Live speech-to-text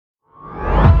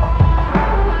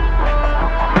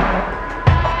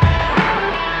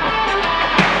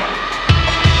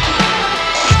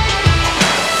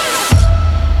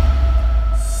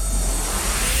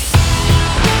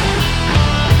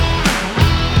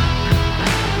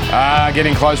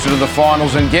Getting closer to the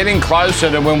finals and getting closer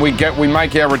to when we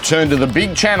make our return to the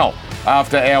big channel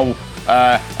after our,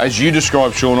 as you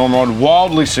described, Sean Ormond,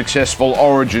 wildly successful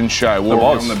Origin show. We're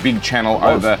on the big channel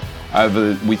over.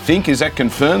 We think, is that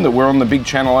confirmed that we're on the big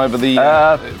channel over the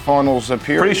finals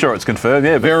period? Pretty sure it's confirmed,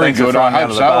 yeah. Very good. I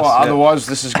hope so. Otherwise,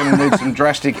 this is going to need some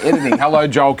drastic editing. Hello,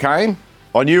 Joel Kane.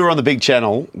 I knew you were on the big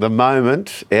channel the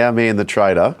moment our man, the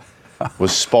trader,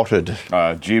 was spotted.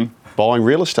 Jim. Buying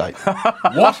real estate.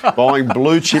 What? Buying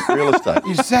blue chip real estate.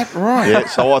 Is that right? Yeah,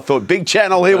 so I thought, big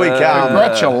channel, here we come.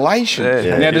 Congratulations.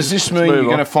 Yeah. Now, does this mean you're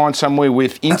going to find somewhere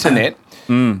with internet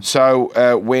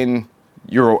so when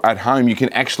you're at home you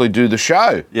can actually do the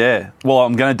show? Yeah. Well,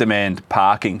 I'm going to demand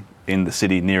parking in the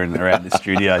city near and around the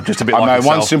studio. Just a bit like myself.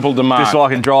 One simple demand. Just so I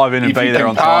can drive in and be there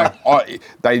on time.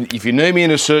 If you need me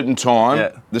in a certain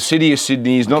time, the city of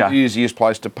Sydney is not the easiest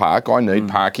place to park. I need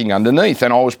parking underneath,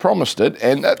 and I was promised it.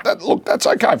 And look, that's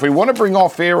okay. If we want to bring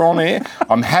off air on air,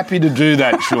 I'm happy to do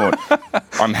that, Sean.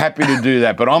 I'm happy to do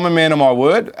that. But I'm a man of my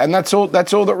word, and that's all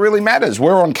that really matters.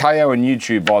 We're on KO and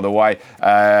YouTube, by the way.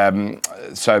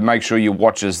 So make sure you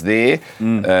watch us there.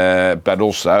 But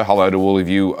also, hello to all of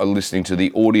you listening to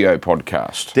the audio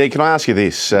podcast. Dan, can I ask you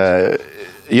this?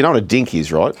 You know what a dink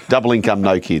is, right? Double income,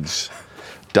 no kids.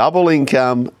 Double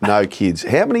income, no kids.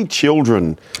 How many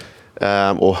children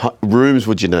or rooms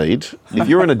would you need? If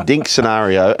you're in a dink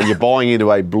scenario and you're buying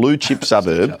into a blue chip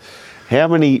suburb, how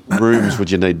many rooms would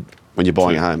you need when you're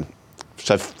buying a home?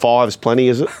 So 5's plenty,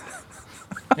 is it?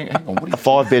 Hang on, what are you? A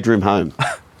 5-bedroom home.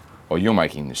 Oh, you're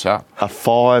making this up. A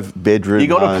 5-bedroom home. You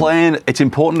got to plan. It's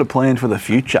important to plan for the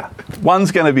future.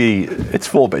 One's going to be. It's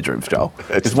 4 bedrooms, Joel.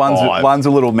 It's one's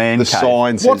a little man the cave.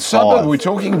 sign says What suburb 5. are we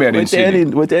talking about We're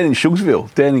down in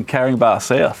Shugsville, down in Carringbar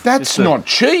South. That's not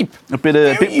cheap. A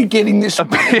bit. How are you getting this? We're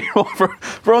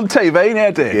on TV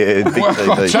now, Dan. Yeah, big Well, TV.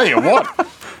 I'll tell you what.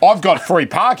 I've got free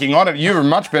parking on it. You're a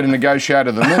much better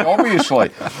negotiator than me, obviously.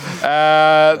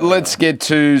 Let's get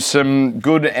to some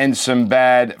good and some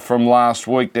bad from last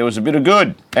week. There was a bit of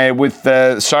good with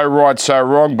so right, so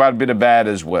wrong, but a bit of bad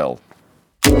as well.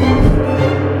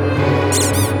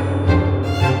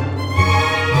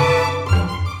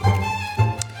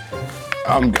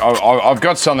 I've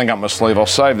got something up my sleeve. I'll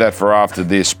save that for after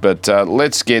this, but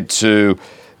let's get to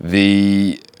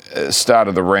the start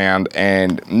of the round,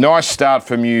 and nice start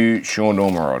from you, Sean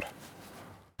Ormerod.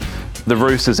 The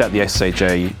Roosters at the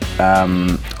SCG,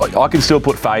 I can still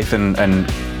put faith and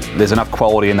there's enough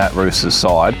quality in that Roosters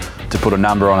side to put a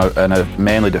number on a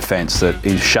Manly defence that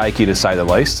is shaky to say the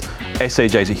least.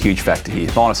 SCG is a huge factor here.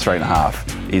 -3.5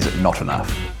 is not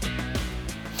enough.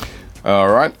 All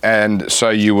right, and so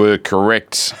you were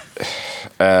correct.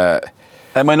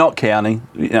 And we're not counting.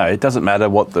 You know, it doesn't matter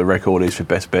what the record is for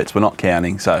best bets. We're not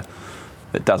counting, so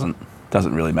it doesn't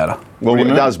really matter. Well, it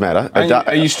does matter.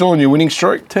 Are you still on your winning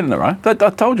streak? 10 in a row. I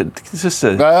told you. It's just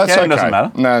That's okay. doesn't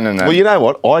matter. No. Well, you know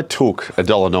what? I took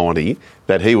 $1.90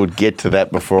 that he would get to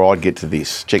that before I'd get to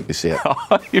this. Check this out.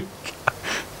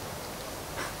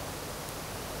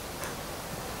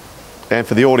 And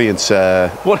for the audience,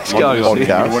 what is going on?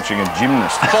 You're watching a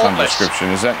gymnast of some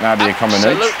description. Is that Nadia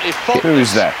Comaneci? Who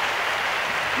is that?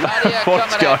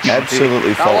 What's going on?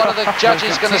 Absolutely Now, what are the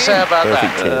judges going to say about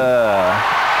that?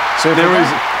 So there was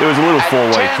a little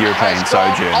 4-week European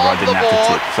sojourn where I didn't have to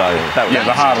tip. So that was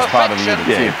the hardest part of the year to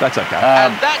tip. Yeah, that's okay.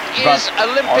 And that is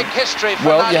Olympic history for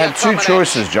Well, Nadia you had two Comaneci.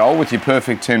 choices, Joel, with your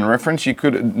perfect 10 reference. You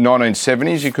could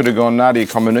 1970s. You could have gone Nadia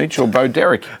Comaneci or Bo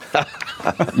Derek.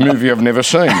 Movie I've never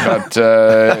seen, but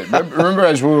remember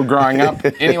as we were growing up,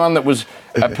 anyone that was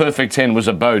a perfect 10 was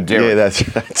a Bo Derek. Yeah,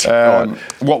 that's right.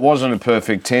 What wasn't a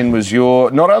perfect 10 was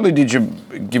not only did you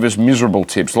give us miserable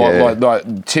tips,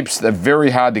 like tips that are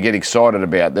very hard to get excited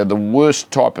about. They're the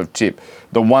worst type of tip,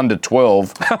 the 1 to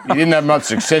 12. You didn't have much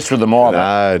success with them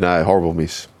either. No, horrible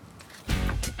miss.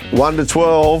 1 to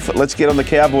 12. Let's get on the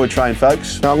cowboy train,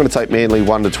 folks. No, I'm going to take Manly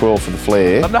 1 to 12 for the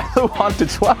flair. Another 1 to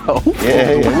 12.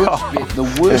 Yeah. The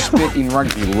worst bit in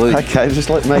rugby league. Okay, just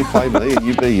let me play me and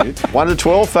you be you. 1 to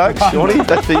 12, folks. Johnny,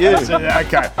 that's for you.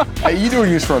 Okay. Are you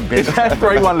doing this for a bet? Is that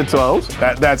 3 1 to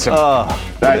 12s? That's a...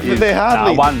 They're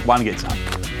hardly... One gets up.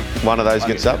 One of those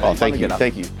gets up. Oh, thank you.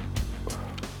 0-3.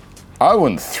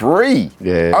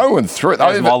 Yeah. 0-3.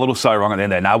 That was my little so wrong at the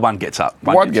end there. No, one gets up.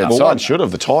 One gets up. Well, one should have.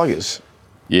 The Tigers.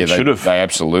 Yeah, should have. They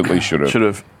absolutely should have. Should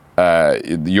have.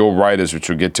 Your Raiders, which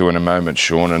we'll get to in a moment,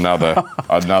 Sean,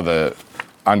 another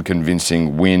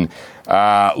unconvincing win.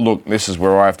 Look, this is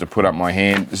where I have to put up my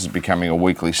hand. This is becoming a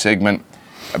weekly segment.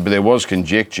 But there was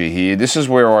conjecture here. This is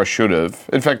where I should have.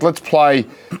 In fact, let's play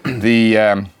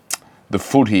the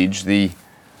footage, the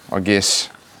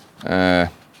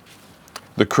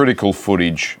the critical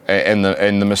footage and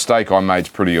the mistake I made is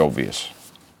pretty obvious.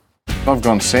 I've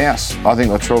gone south. I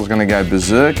think Latrell's going to go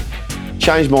berserk.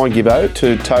 Change mine, Gibbo,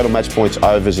 to total match points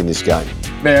overs in this game.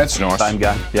 Yeah, that's nice. Same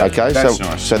game. Yeah. Okay, That's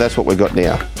nice. So that's what we've got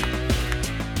now.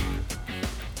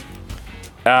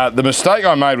 The mistake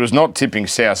I made was not tipping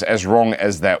South, as wrong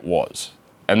as that was.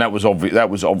 And that was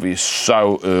obvious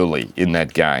so early in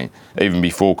that game, even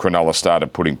before Cronulla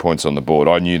started putting points on the board.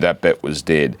 I knew that bet was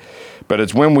dead. But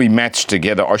it's when we matched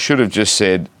together, I should have just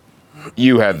said,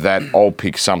 you have that, I'll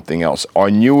pick something else. I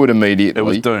knew it immediately. It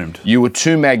was doomed. You were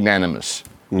too magnanimous.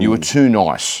 You were too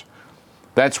nice.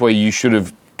 That's where you should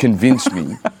have convinced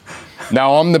me.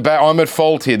 No, I'm at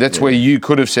fault here. That's where you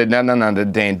could have said, no,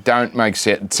 Dan, don't make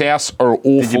South. Souths are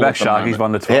awful. Did you back Sharkies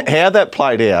 1-12? How that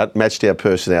played out matched our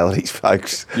personalities,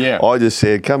 folks. Yeah. I just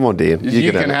said, come on, Dan.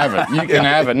 You can have it. You can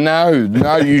have it.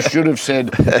 No, you should have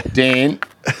said, Dan,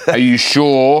 are you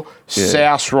sure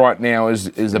South right now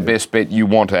is the best bet you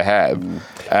want to have?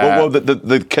 Well,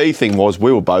 the key thing was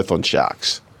we were both on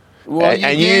Sharks. Well,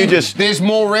 you just... There's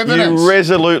more evidence. You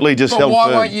resolutely just held why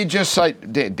firm. won't you just say,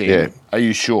 Dan, are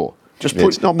you sure? Just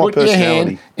it's not my put your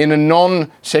personality. hand in a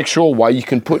non-sexual way. You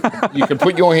can put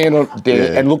your hand on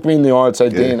Dan and look me in the eye and say,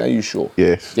 Dan, are you sure?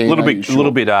 Yes. Dan, A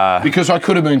little bit because I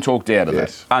could have been talked out of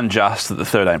that. unjust that the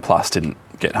 13 plus didn't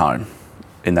get home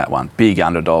in that one. Big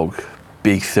underdog,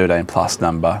 big 13 plus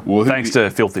number. Well, thanks to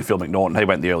Filthy Phil McNaughton, he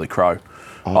went the early crow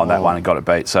on that one and got it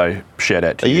beat. So shout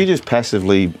out to you. Are you just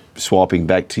passively swiping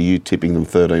back to you tipping them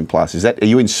 13 plus? Are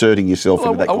you inserting yourself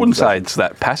into that? I wouldn't say it's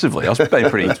that passively. I was being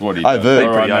pretty What he overt.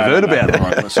 does. pretty overt about it.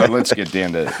 Right, so let's get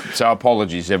down to. So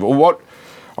apologies, Evan.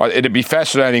 It'd be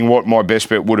fascinating what my best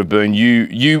bet would have been.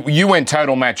 You went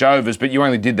total match overs, but you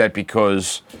only did that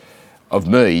because of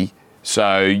me.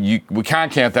 So we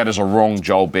can't count that as a wrong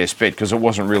Joel best bet because it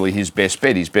wasn't really his best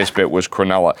bet. His best bet was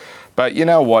Cronulla. But you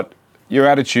know what? Your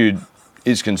attitude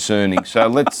is concerning. So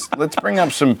let's bring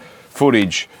up some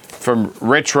footage from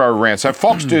retro round. So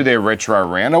Fox do their retro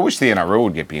round. I wish the NRL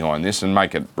would get behind this and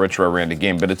make it retro round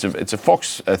again. But it's a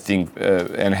Fox thing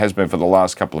and has been for the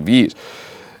last couple of years.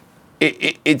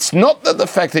 It's not that the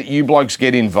fact that you blokes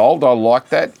get involved. I like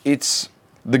that. It's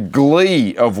the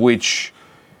glee of which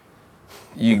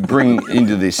you bring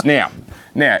into this. Now,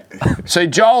 so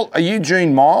Joel, are you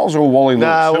Gene Miles or Wally Lewis?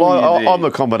 No, well, I'm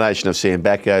a combination of Sam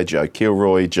Backo, Joe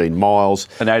Kilroy, Gene Miles.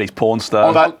 An 80s porn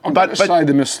star. I'm going to say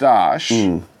the moustache.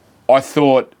 I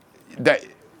thought that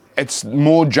it's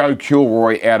more Joe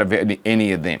Kilroy out of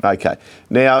any of them. Okay.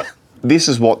 Now, this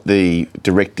is what the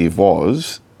directive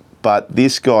was, but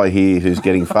this guy here, who's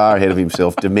getting far ahead of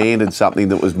himself, demanded something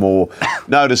that was more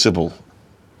noticeable.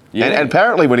 Yeah. And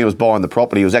apparently when he was buying the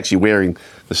property, he was actually wearing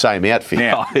the same outfit.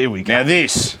 Now, here we go. Now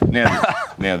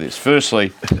this.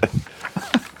 Firstly,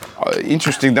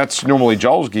 interesting, that's normally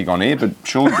Joel's gig on here, but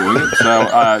Sean's doing it, so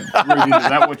read into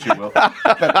that what you will.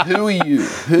 But who are you?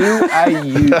 Who are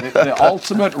you, the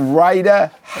ultimate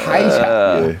Raider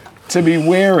hater, to be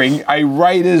wearing a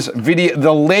Raiders video,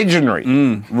 the legendary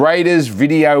Raiders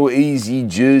Video Easy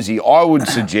jersey? I would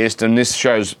suggest, and this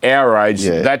shows our age,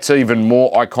 that's even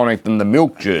more iconic than the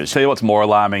milk jersey. Tell you what's more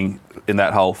alarming in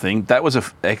that whole thing, that was a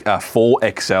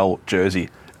 4XL jersey,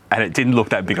 and it didn't look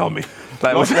that big on me.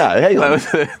 Hang on.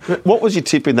 What was your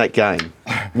tip in that game?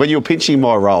 When you were pinching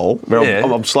my roll,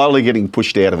 I'm slowly getting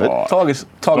pushed out of it. Tigers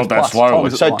not that plus. slowly.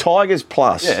 So Tigers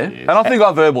plus. Yeah, and I think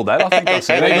I verballed that. I think I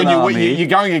said it. And you're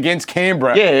going against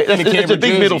Canberra. Yeah, in it's a Canberra big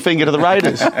jersey. middle finger to the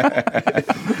Raiders.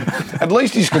 At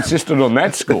least he's consistent on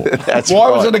that score. That's Why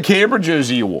right. was it a Canberra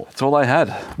jersey you wore? That's all they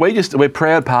had. We're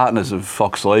proud partners of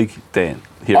Fox League, Dan.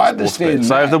 Here I at Sportsbet. understand.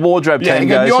 So if the wardrobe team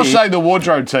goes, you're saying the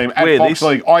wardrobe team at Wear Fox this.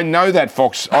 League. I know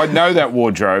that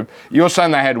wardrobe. You're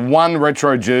saying they had one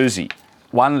retro jersey.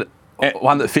 one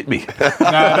that fit me.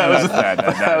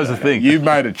 That was the thing. You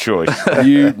made a choice.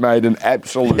 You made an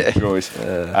absolute choice.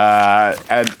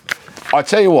 And I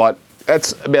tell you what,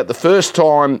 that's about the first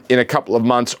time in a couple of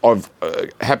months I've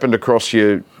happened across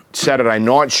your Saturday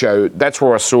night show. That's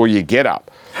where I saw you get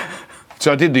up.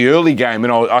 So I did the early game,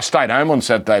 and I stayed home on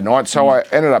Saturday night, so I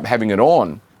ended up having it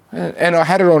on. And I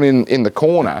had it on in the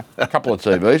corner, a couple of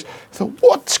TVs. I thought,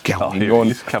 what's going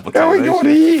on? A couple of Going TVs. on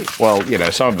here?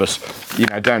 Well, some of us,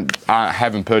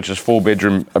 haven't purchased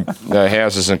 4-bedroom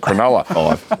houses in Cronulla.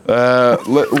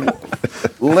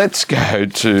 Let's go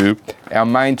to our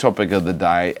main topic of the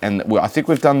day, and I think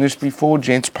we've done this before,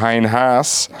 gents. Payne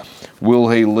Haas, will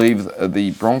he leave the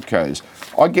Broncos?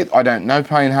 I don't know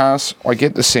Payne Haas. I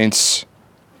get the sense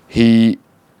he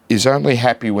is only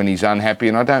happy when he's unhappy,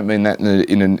 and I don't mean that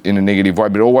in a negative way,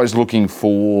 but always looking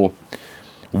for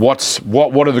what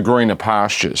are the greener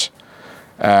pastures.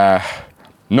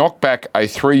 knock back a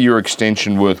 3-year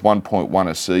extension worth 1.1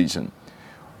 a season.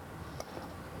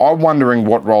 I'm wondering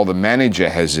what role the manager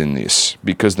has in this,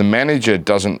 because the manager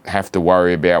doesn't have to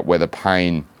worry about whether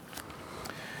Payne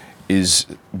is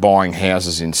buying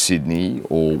houses in Sydney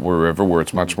or wherever where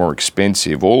it's much more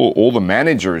expensive. All the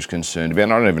manager is concerned about,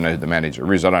 and I don't even know who the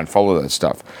manager is, I don't follow that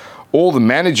stuff. All the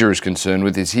manager is concerned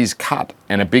with is his cut,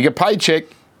 and a bigger paycheck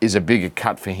is a bigger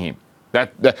cut for him.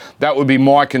 That would be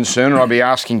my concern, and I'd be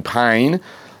asking Payne,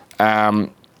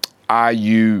 are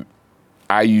you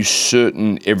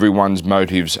certain everyone's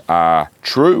motives are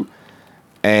true?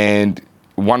 And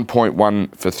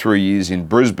 1.1 for 3 years in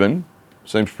Brisbane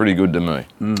seems pretty good to me.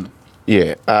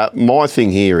 Yeah. My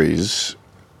thing here is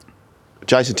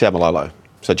Jason Taumalolo.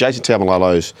 So Jason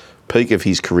Taumalolo's peak of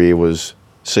his career was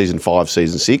season 5,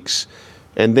 season 6,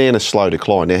 and then a slow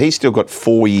decline. Now, he's still got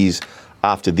 4 years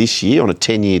after this year on a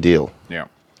 10-year deal. Yeah.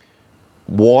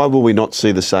 Why will we not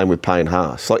see the same with Payne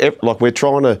Haas? Like we're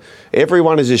trying to,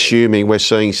 everyone is assuming we're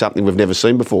seeing something we've never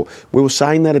seen before. We were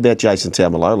saying that about Jason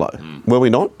Taumalolo, were we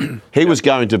not? He was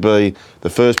going to be the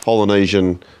first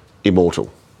Polynesian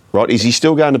immortal, right? Is he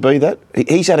still going to be that?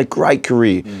 He's had a great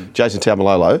career, Jason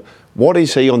Taumalolo. What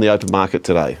is he on the open market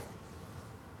today?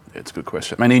 It's a good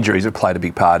question. I mean, injuries have played a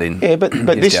big part in but his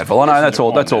this, downfall. I know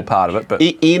that's all part of it. But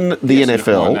in the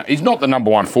NFL, he's not the number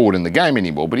one forward in the game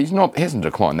anymore, but he hasn't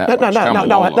declined that much.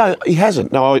 No, he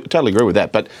hasn't. No, I totally agree with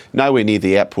that. But nowhere near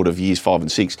the output of years 5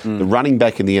 and 6. The running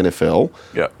back in the NFL,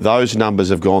 those numbers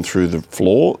have gone through the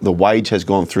floor. The wage has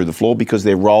gone through the floor because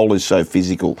their role is so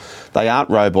physical. They aren't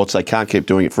robots. They can't keep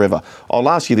doing it forever. I'll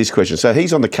ask you this question. So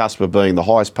he's on the cusp of being the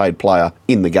highest paid player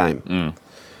in the game.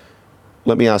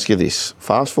 Let me ask you this.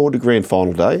 Fast forward to grand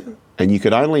final day, and you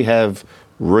could only have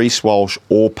Reece Walsh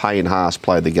or Payne Haas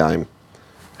play the game.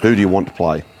 Who do you want to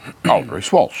play? Oh,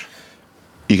 Reece Walsh.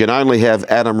 You can only have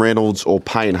Adam Reynolds or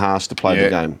Payne Haas to play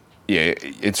the game. Yeah,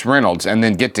 it's Reynolds, and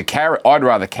then get to I'd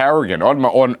rather Carrigan,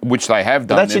 which they have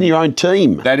done. But that's in your own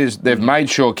team. That is, they've made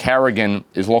sure Carrigan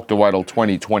is locked away till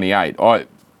 2028. We're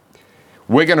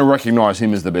going to recognise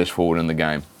him as the best forward in the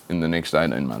game in the next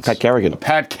 18 months. Pat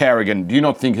Carrigan. Do you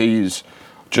not think he is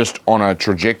just on a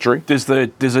trajectory? There's a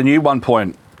new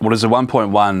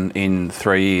 1.1 in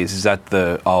 3 years. Is that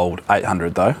the old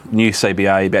 800 though? New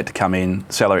CBA about to come in.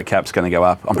 Salary cap's going to go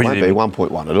up. It won't be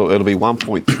 1.1. It'll be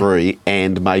 1.3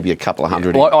 and maybe a couple of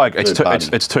hundred.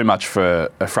 It's too much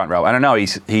for a front row. And I know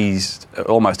he's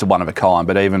almost a one of a kind,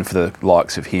 but even for the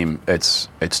likes of him, it's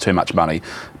too much money.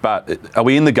 But are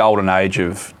we in the golden age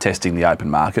of testing the open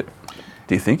market?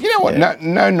 Do you think? You know what? Yeah.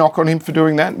 No knock on him for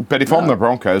doing that. But if I'm the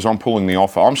Broncos, I'm pulling the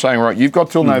offer. I'm saying, right, you've got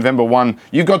till November 1.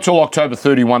 You've got till October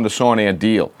 31 to sign our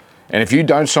deal. And if you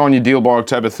don't sign your deal by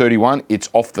October 31, it's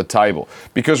off the table.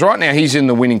 Because right now he's in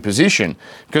the winning position.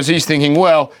 Because he's thinking,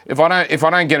 well, if I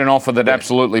don't get an offer that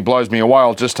absolutely blows me away,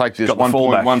 I'll just take this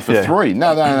 1.1 for 3.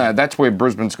 No. That's where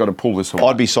Brisbane's got to pull this away.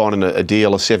 I'd be signing a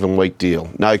deal, a 7-week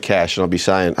deal, no cash, and I'd be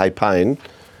saying, hey, Payne,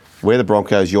 we're the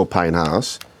Broncos, you're Payne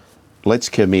Haas. Let's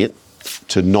commit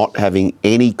to not having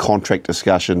any contract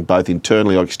discussion, both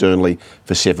internally or externally,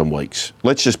 for 7 weeks.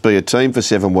 Let's just be a team for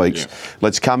 7 weeks. Yeah.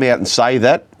 Let's come out and say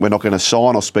that. We're not going to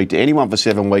sign or speak to anyone for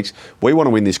 7 weeks. We want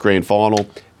to win this grand final.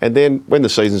 And then when the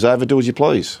season's over, do as you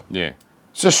please. Yeah.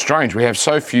 It's just strange. We have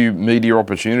so few media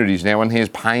opportunities now, and here's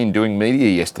Payne doing media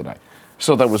yesterday.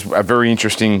 So that was a very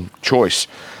interesting choice.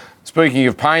 Speaking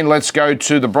of Payne, let's go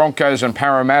to the Broncos and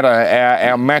Parramatta,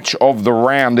 our match of the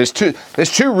round. There's two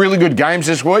really good games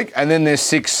this week, and then there's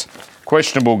 6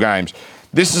 questionable games.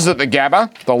 This is at the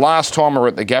Gabba. The last time we're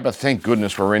at the Gabba, thank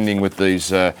goodness we're ending with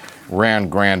these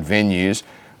round ground venues.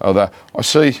 I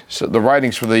see the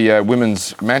ratings for the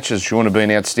women's matches, Sean, have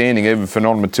been outstanding, even for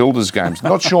non-Matildas games.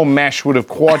 Not sure MASH would have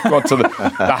quite got to the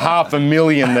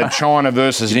 500,000 that China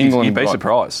versus England You'd be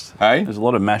surprised. Hey? There's a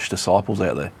lot of MASH disciples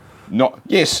out there.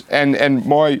 Yes, and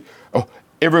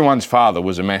everyone's father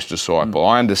was a MASH disciple.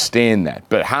 I understand that,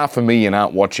 but 500,000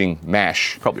 aren't watching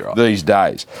MASH probably right these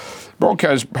days.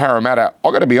 Broncos Parramatta,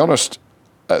 I've got to be honest,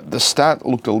 the start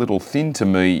looked a little thin to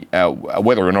me.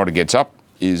 Whether or not it gets up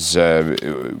is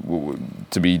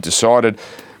to be decided.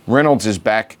 Reynolds is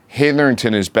back.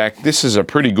 Hetherington is back. This is a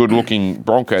pretty good-looking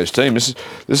Broncos team. This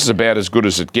is about as good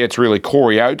as it gets, really.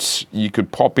 Corey Oates, you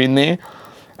could pop in there.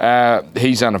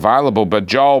 He's unavailable, but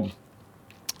Joel,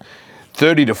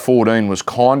 30-14 was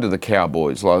kind to the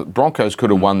Cowboys. Like, Broncos could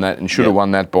have won that and should have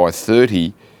won that by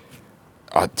 30.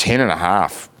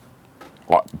 10.5.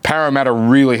 Parramatta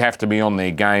really have to be on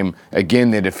their game.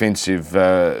 Again, their defensive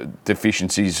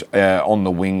deficiencies on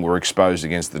the wing were exposed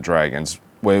against the Dragons.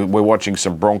 We're watching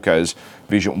some Broncos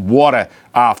vision. What an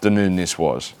afternoon this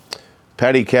was.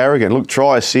 Paddy Carrigan, look,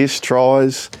 try assist,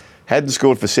 tries. hadn't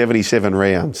scored for 77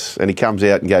 rounds, and he comes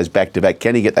out and goes back-to-back.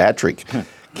 Can he get the hat-trick?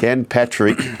 Can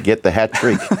Patrick get the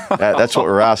hat-trick? That's what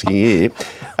we're asking here.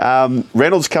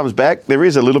 Reynolds comes back. There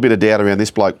is a little bit of doubt around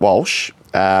this bloke, Walsh.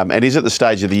 And is at the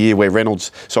stage of the year where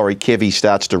Kevy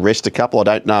starts to rest a couple? I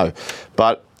don't know.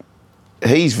 But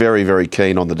he's very, very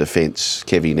keen on the defence,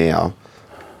 Kevy, now.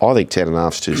 I think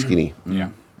 10.5's too skinny. Yeah.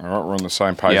 All right, we're on the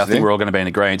same page. Yeah, I think we're all going to be in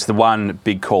agreement. The one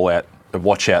big call-out,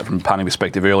 watch out from a punting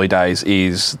perspective early days,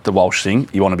 is the Walsh thing.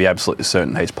 You want to be absolutely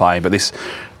certain he's playing. But this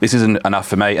isn't enough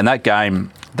for me. And that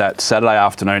game, that Saturday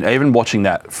afternoon, even watching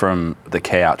that from the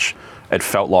couch, it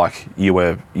felt like you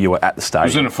were at the stadium.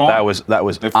 Was it a final? That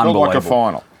was it unbelievable. Felt like a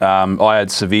final. I had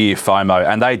severe FOMO,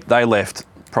 and they left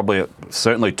probably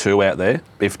certainly 2 out there,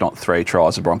 if not 3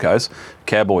 tries of Broncos.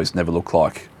 Cowboys never looked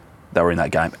like they were in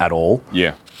that game at all.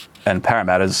 Yeah. And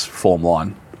Parramatta's form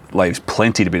line leaves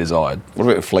plenty to be desired. What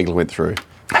about if Flegler went through?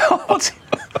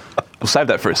 We'll save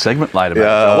that for a segment later, mate.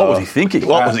 What was he thinking?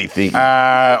 What was he thinking?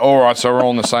 All right, so we're all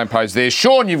on the same page there.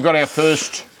 Sean, you've got our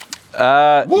first.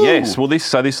 Yes. Well,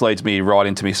 this leads me right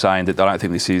into me saying that I don't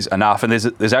think this is enough. And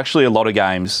there's actually a lot of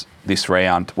games this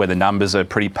round where the numbers are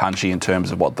pretty punchy in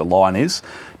terms of what the line is.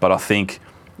 But I think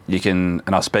you can,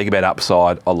 and I speak about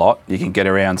upside a lot, you can get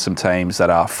around some teams that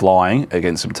are flying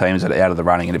against some teams that are out of the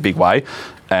running in a big way.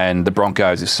 And the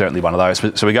Broncos is certainly one of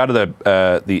those. So we go to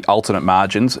the alternate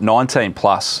margins, 19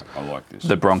 plus. I like this.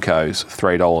 The Broncos,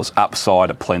 $3.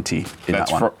 Upside aplenty in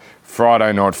that one.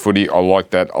 Friday night footy. I like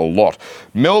that a lot.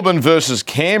 Melbourne versus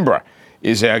Canberra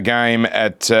is our game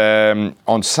at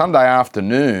on Sunday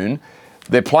afternoon.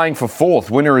 They're playing for 4th.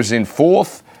 Winner is in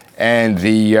 4th, and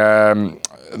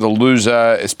the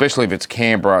loser, especially if it's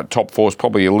Canberra, top 4 is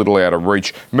probably a little out of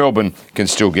reach. Melbourne can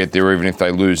still get there even if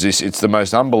they lose this. It's the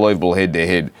most unbelievable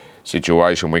head-to-head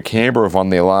situation where Canberra have won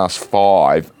their last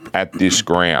 5 at this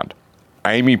ground.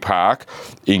 Amy Park,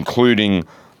 including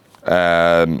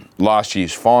last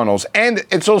year's finals, and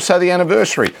it's also the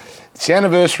anniversary. It's the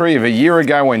anniversary of a year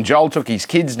ago when Joel took his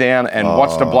kids down and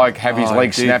watched a bloke have his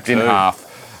leg snapped in half.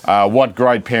 What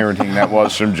great parenting that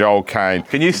was from Joel Kane.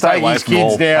 Can you stay away his from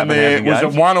kids all down there? Was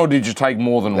games? it one or did you take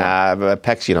more than one? Nah,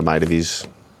 Paxi and a mate of his.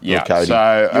 Yeah, Cody.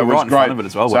 so it was right in great. front of it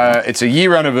as well, wasn't it? It's a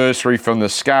year anniversary from the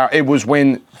scar. It was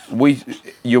when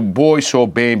your boy saw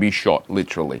Bambi shot,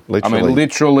 literally. I mean,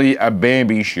 literally a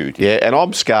Bambi shoot. Yeah, and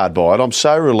I'm scarred by it. I'm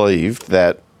so relieved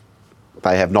that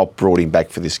they have not brought him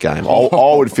back for this game.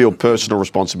 I would feel personal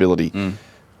responsibility.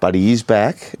 But he is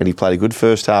back, and he played a good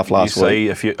first half last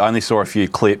week. I only saw a few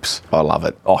clips. I love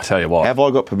it. I tell you what. Have I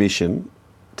got permission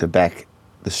to back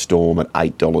the Storm at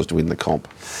 $8 to win the comp?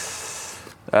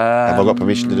 Have I got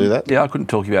permission to do that? Yeah, I couldn't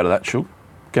talk you out of that, Shug.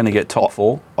 Going to get top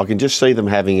 4. I can just see them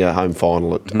having a home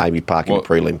final at Amy Park in the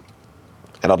prelim.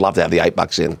 And I'd love to have the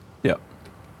 $8 in. Yeah.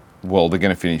 Well, they're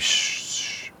going to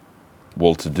finish.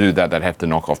 Well, to do that, they'd have to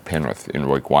knock off Penrith in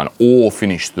week 1 or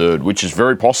finish 3rd, which is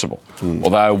very possible.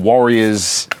 Although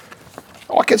Warriors,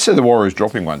 I could see the Warriors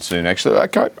dropping one soon, actually.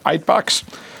 Okay, $8.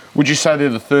 Would you say they're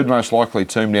the 3rd most likely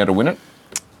team now to win it?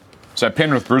 So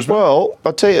Penrith, Brisbane? Well,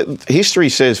 I'll tell you, history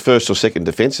says 1st or 2nd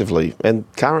defensively, and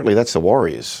currently that's the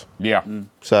Warriors. Yeah.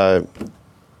 So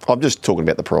I'm just talking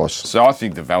about the price. So I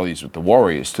think the value's with the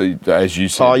Warriors, too, as you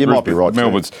said. Oh, you might be right,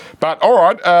 Melbourne's. But, all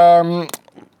right,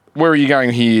 where are you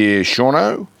going here,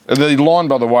 Shauno? The line,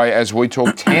 by the way, as we talk,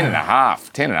 10.5.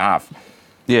 10.5.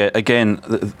 Yeah, again,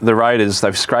 the Raiders,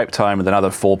 they've scraped home with another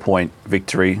 4-point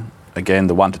victory. Again,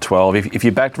 the 1-12. If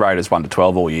you backed Raiders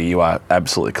 1-12 all year, you are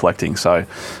absolutely collecting. So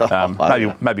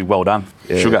maybe well done,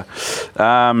 Sugar.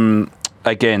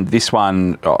 Again, this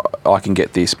one, I can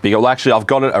get this bigger. Well, actually, I've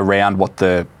got it around what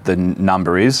the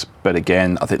number is. But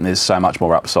again, I think there's so much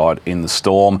more upside in the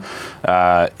Storm.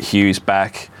 Hughes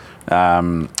back.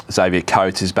 Xavier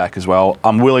Coates is back as well.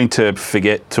 I'm willing to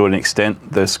forget to an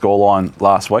extent the scoreline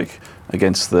last week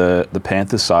against the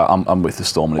Panthers, so I'm with the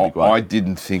Storm in a big way. I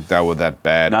didn't think they were that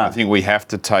bad. No. I think we have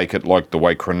to take it like the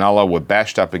way Cronulla were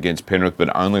bashed up against Penrith but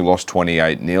only lost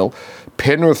 28-0.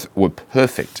 Penrith were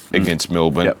perfect against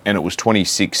Melbourne, and it was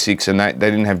 26-6, and they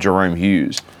didn't have Jerome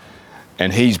Hughes.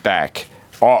 And he's back.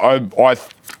 I'm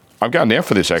going down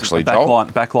for this, actually, Joel.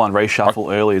 Backline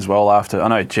reshuffle early as well after. I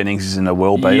know Jennings is in a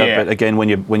world beater, but again, when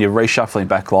you're reshuffling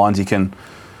backlines, you can...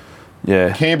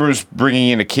 Yeah. Canberra's bringing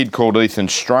in a kid called Ethan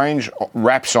Strange.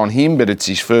 Raps on him, but it's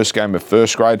his first game of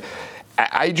first grade.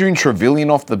 Adrian Trevelyan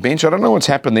off the bench. I don't know what's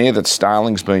happened there that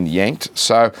Starling's been yanked.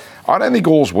 So I don't think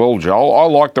all's well, Joel. I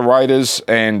like the Raiders,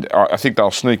 and I think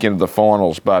they'll sneak into the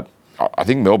finals, but I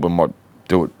think Melbourne might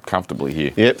do it comfortably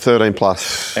here. Yep, 13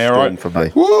 plus. All right. For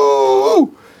me.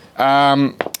 Woo!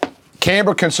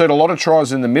 Canberra concede a lot of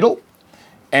tries in the middle,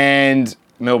 and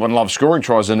Melbourne love scoring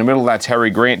tries in the middle. That's Harry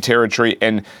Grant territory.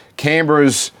 And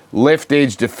Canberra's left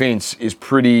edge defence is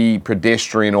pretty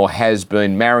pedestrian, or has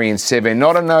been. Marion Seve,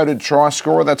 not a noted try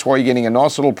scorer. That's why you're getting a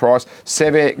nice little price.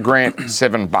 Seve, Grant,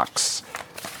 $7.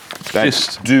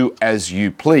 Just do as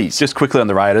you please. Just quickly on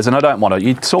the Raiders, and I don't want to.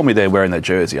 You saw me there wearing their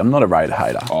jersey. I'm not a Raider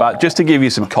hater, but just to give you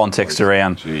some context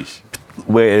around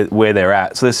where they're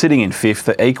at. So they're sitting in fifth.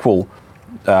 They're equal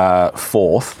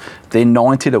fourth. They're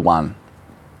 90-1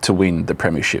 to win the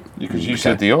premiership. Because you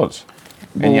set the odds.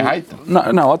 And you hate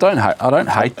them. No, I don't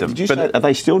hate them. Did you say, are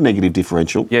they still negative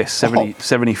differential? Yes,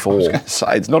 74. I was going to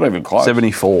say, it's not even close.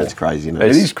 74. That's crazy, isn't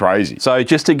It is crazy. So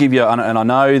just to give you, and I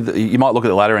know that you might look at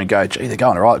the ladder and go, gee, they're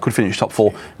going all right. They could finish top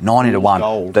four.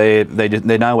 90-1.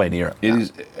 They're nowhere near it. It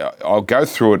is. I'll go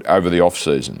through it over the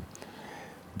off-season.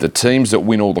 The teams that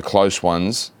win all the close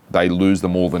ones, they lose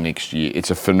them all the next year.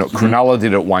 It's a Cronulla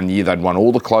did it one year. They'd won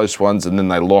all the close ones, and then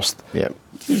they lost. Yeah.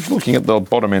 Looking at the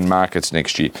bottom end markets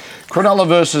next year. Cronulla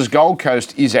versus Gold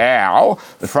Coast is our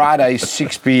Friday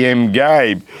 6 p.m.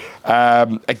 game.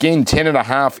 Again,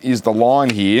 10.5 is the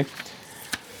line here.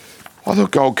 I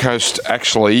thought Gold Coast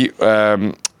actually,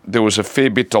 there was a fair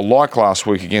bit to like last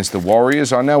week against the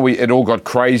Warriors. I know it all got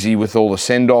crazy with all the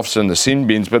send-offs and the sin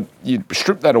bins, but you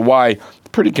strip that away,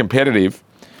 pretty competitive.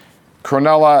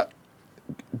 Cronulla,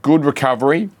 good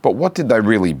recovery, but what did they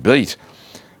really beat?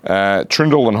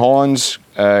 Trindle and Hines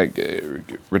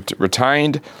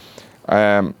retained.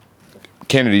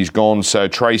 Kennedy's gone, so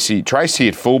Tracy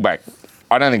at fullback.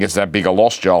 I don't think it's that big a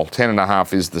loss, Joel.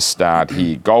 10.5 is the start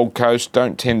here. Gold Coast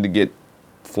don't tend to get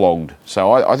flogged,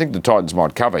 so I think the Titans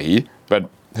might cover here, but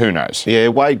who knows? Yeah,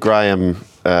 Wade Graham,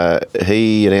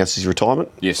 he announced his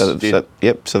retirement. Yes, so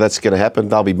that's going to happen.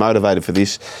 They'll be motivated for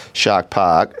this. Shark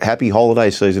Park. Happy holiday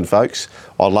season, folks.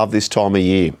 I love this time of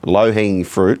year. Low-hanging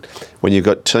fruit. When you've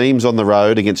got teams on the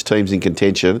road against teams in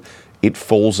contention, it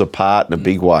falls apart in a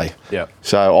big way. Yeah.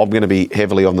 So I'm going to be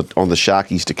heavily on the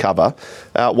Sharkies to cover.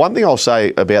 One thing I'll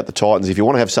say about the Titans, if you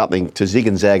want to have something to zig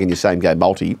and zag in your same game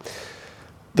multi,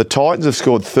 the Titans have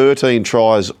scored 13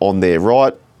 tries on their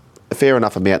right, a fair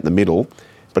enough amount in the middle.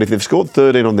 But if they've scored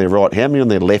 13 on their right, how many on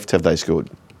their left have they scored?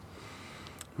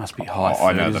 Must be high.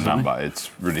 I know the number. It's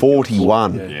ridiculous.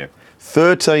 41. Yeah.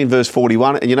 13 versus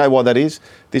 41. And you know why that is?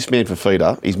 This man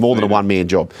Fafita, he's more than a one-man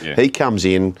job. Yeah. He comes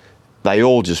in, they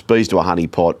all just bees to a honey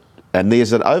pot, and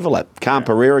there's an overlap.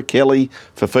 Pereira, Kelly,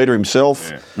 Fafita himself.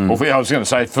 Yeah. Well, I was going to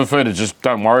say, Fafita, just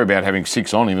don't worry about having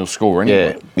 6 on him. He'll score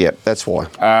anyway. Yeah, that's why.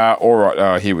 All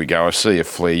right, here we go. I see a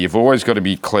flare. You've always got to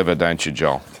be clever, don't you,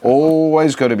 Joel?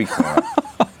 Always got to be clever.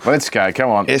 Let's go,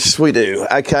 come on. Yes, we do.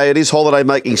 Okay, it is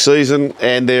holiday-making season,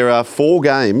 and there are 4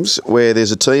 games where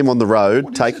there's a team on the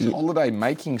road taking...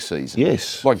 holiday-making season?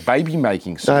 Yes. Like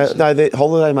baby-making season? No, they're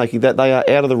holiday-making. They are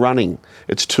out of the running.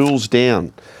 It's tools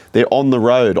down. They're on the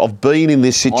road. I've been in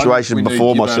this situation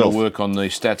before myself. We need to work on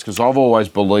these stats, because I've always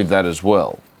believed that as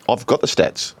well. I've got the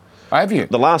stats. Have you?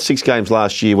 The last 6 games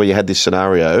last year where you had this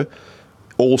scenario...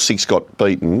 all 6 got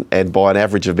beaten, and by an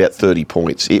average of about 30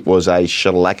 points. It was a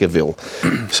shellackerville.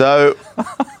 So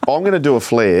I'm going to do a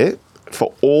flare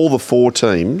for all the 4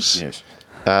 teams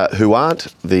who aren't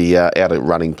the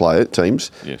out-of-running player teams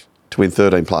to win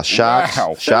 13 plus. Sharks,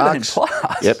 13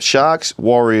 plus? Yep, Sharks,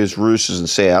 Warriors, Roosters and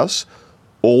Souths,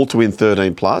 all to win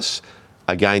 13 plus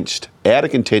against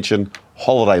out-of-contention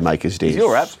holiday-makers, Dan.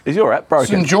 Is your app broken?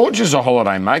 St George's a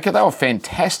holiday maker. They were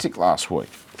fantastic last week.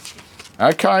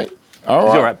 Okay. All right.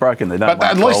 Is your app broken? They don't but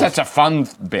at least that's a fun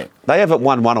bet. They haven't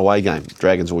won one away game,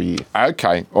 Dragons, all year.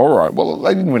 Okay, all right. Well,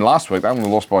 they didn't win last week. They only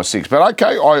lost by 6. But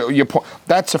okay,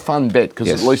 that's a fun bet because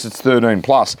at least it's 13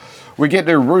 plus. We get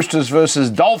to Roosters versus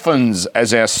Dolphins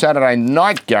as our Saturday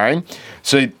night game.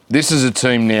 See, this is a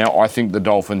team now, I think the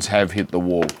Dolphins have hit the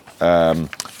wall.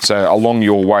 So along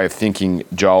your way of thinking,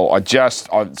 Joel,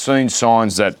 I've seen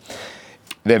signs that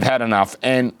they've had enough.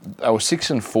 And they were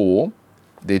 6-4.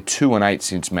 They're 2-8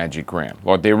 since Magic Round.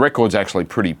 Like, their record's actually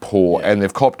pretty poor, and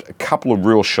they've copped a couple of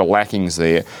real shellackings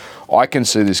there. I can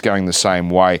see this going the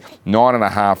same way.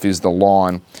 9.5 is the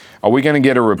line. Are we going to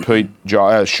get a repeat,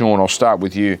 Sean? I'll start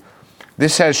with you.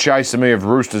 This has shades to me of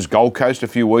Roosters Gold Coast a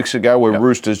few weeks ago, where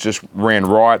Roosters just ran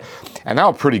riot, and they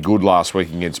were pretty good last week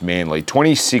against Manly.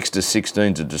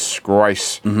 26-16 is a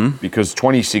disgrace because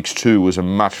 26-2 was a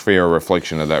much fairer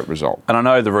reflection of that result. And I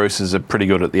know the Roosters are pretty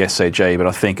good at the SCG, but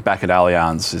I think back at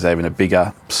Allianz is even a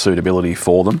bigger suitability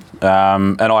for them.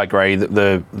 And I agree that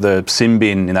the sin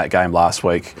bin in that game last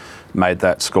week made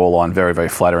that scoreline very, very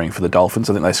flattering for the Dolphins.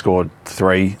 I think they scored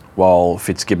 3 while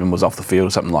Fitzgibbon was off the field or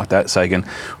something like that. So you can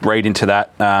read into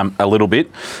that a little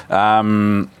bit.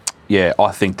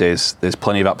 I think there's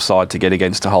plenty of upside to get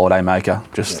against a holiday maker,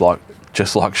 just like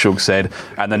just like Shug said.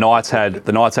 And the Knights had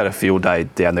a field day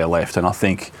down their left, and I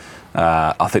think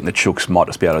the Chooks might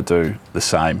just be able to do the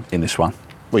same in this one.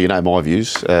 Well, you know my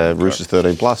views. Roosters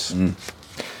 13 plus.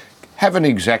 Have an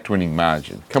exact winning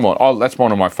margin. Come on, that's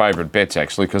one of my favourite bets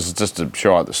actually, because it's just to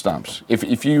show out the stumps.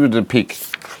 If you were to pick,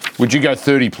 would you go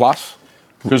 30 plus?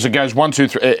 Because it goes 1, 2,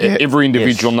 3, every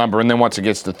individual number, and then once it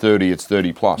gets to 30, it's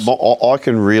 30 plus. I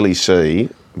can really see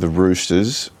the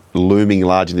Roosters looming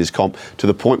large in this comp to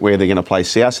the point where they're going to play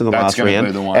South in the last round,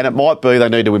 and it might be they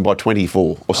need to win by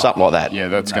 24 or something like that. Yeah,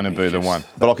 that's going to be the one.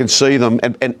 But I can see them,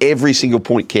 and every single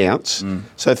point counts.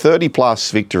 So 30 plus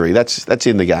victory, that's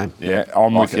in the game. Yeah,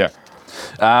 I'm with you.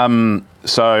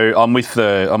 So I'm with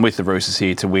the Roosters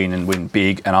here to win and win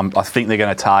big, and I think they're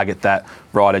going to target that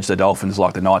right edge of the Dolphins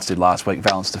like the Knights did last week.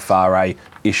 Valence Tafare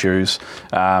issues.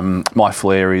 My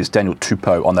flair is Daniel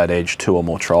Tupou on that edge, 2 or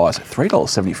more tries,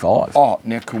 $3.75. Oh,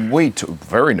 now can we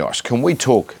very nice? Can we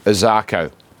talk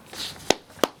Azarko?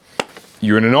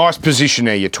 You're in a nice position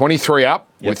there. You're 23 up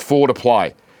with 4 to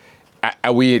play.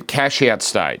 Are we at cash out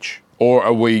stage? Or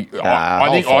are we?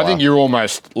 I think you're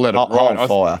almost let it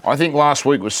ride. I think last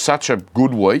week was such a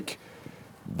good week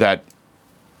that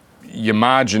your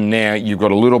margin now, you've got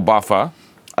a little buffer.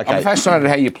 Okay. I'm fascinated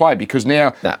how you play because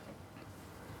now,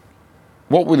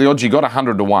 what were the odds? You got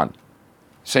 100 to 1.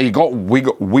 So you got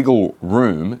wiggle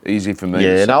room. Easy for me.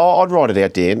 Yeah, no, I'd write it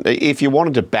out, Dan. If you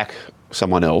wanted to back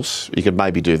someone else, you could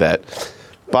maybe do that.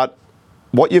 But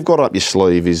what you've got up your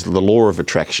sleeve is the law of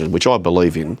attraction, which I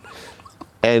believe in.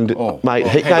 And,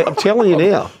 mate, I'm telling you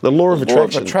now, the law of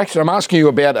attraction. I'm asking you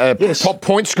about a top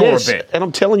point scorer bet. And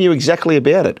I'm telling you exactly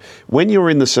about it. When you're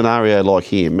in the scenario like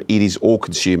him, it is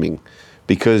all-consuming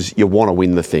because you want to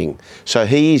win the thing. So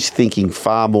he's thinking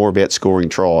far more about scoring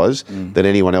tries than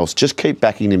anyone else. Just keep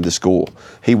backing him to score.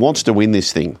 He wants to win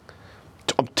this thing.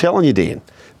 I'm telling you, Dan,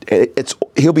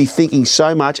 he'll be thinking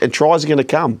so much and tries are going to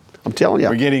come. I'm telling you.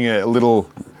 We're getting a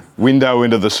little window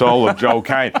into the soul of Joel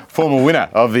Kane, former winner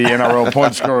of the NRL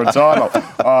point scorer title.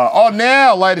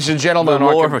 Now, ladies and gentlemen,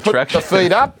 I can put the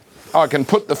feet up. I can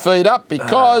put the feet up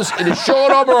because it is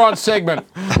Sean Oberon's segment.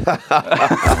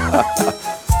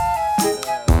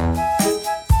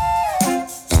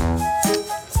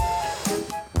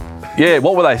 Yeah,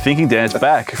 what were they thinking, Dan? It's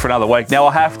back for another week. Now,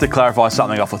 I have to clarify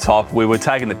something off the top. We were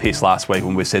taking the piss last week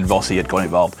when we said Vossi had got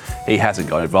involved. He hasn't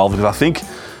got involved because I think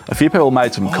a few people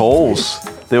made some calls.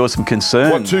 There was some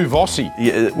concern. What, to Vossi?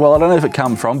 Yeah, well, I don't know if it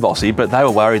come from Vossi, but they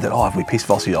were worried that, have we pissed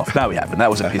Vossi off? No, we haven't. That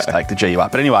was a piss take to G you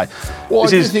up. But anyway. Well, I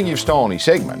do think you've stolen his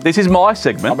segment. This is my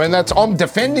segment. I mean, I'm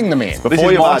defending the man.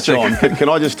 Before you march on, can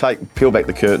I just peel back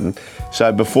the curtain?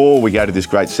 So before we go to this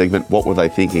great segment, what were they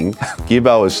thinking?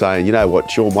 Gibbo was saying, you know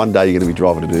what, Sean, one day you're going to be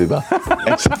driving an Uber.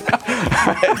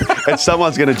 and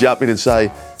someone's going to jump in and say,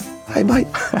 hey, mate,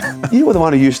 you were the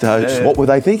one who used to host. Yeah. What were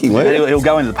they thinking? He'll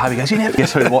go into the pub. He goes, you never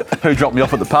guess who dropped me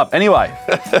off at the pub. Anyway,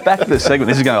 back to the segment.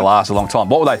 This is going to last a long time.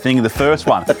 What were they thinking? The first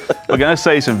one, we're going to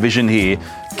see some vision here.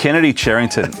 Kennedy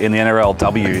Cherrington in the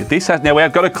NRLW. Now, we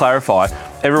have got to clarify,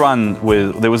 there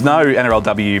was no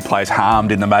NRLW players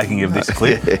harmed in the making of this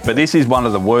clip, but this is one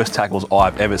of the worst tackles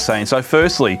I've ever seen. So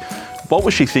firstly, what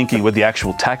was she thinking with the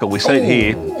actual tackle? We see it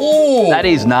here. That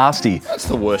is nasty. That's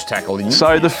the worst tackle in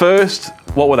So the first,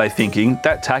 what were they thinking?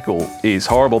 That tackle is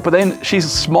horrible. But then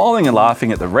she's smiling and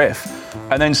laughing at the ref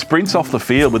and then sprints off the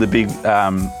field with a big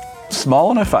smile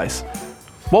on her face.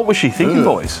 What was she thinking,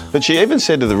 boys? But she even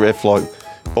said to the ref,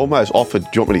 almost offered, do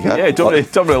you want me to go? Yeah, do you want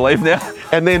me to leave now?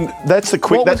 And then that's the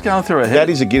quick... What was going through her head? That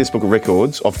is a Guinness Book of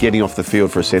Records of getting off the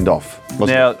field for a send-off.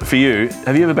 Now, for you,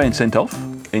 have you ever been sent off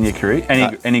in your career?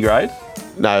 Any grade?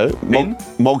 No.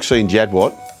 Mogseen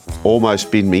Jadwat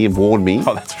almost binned me and warned me.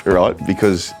 Oh, that's true. Right,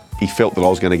 because he felt that I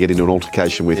was going to get into an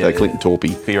altercation with Clinton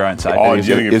Torpy. For your own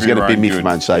safety. He was going to bin me for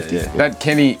my own safety. Yeah. That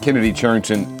Kennedy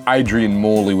Cherrington, Adrian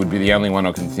Morley would be the only one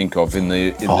I can think of in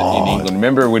England.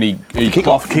 Remember when he kick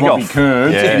off Kearns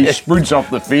and he sprints off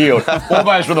the field,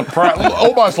 almost with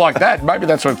almost like that. Maybe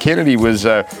that's what Kennedy was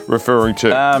referring to.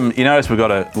 You notice we've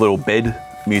got a little bed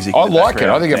music. I like it.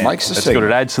 I think it makes the segment. It's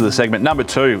good. It adds to the segment. Number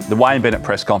 2, the Wayne Bennett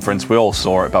press conference. We all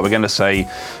saw it, but we're going to see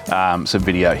some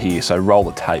video here. So roll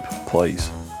the tape,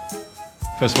 please.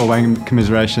 First of all, Wayne,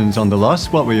 commiserations on the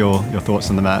loss. What were your thoughts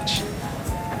on the match?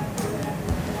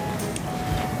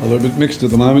 A little bit mixed at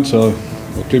the moment, so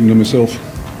I'll keep them to myself.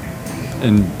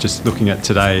 And just looking at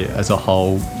today as a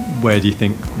whole, where do you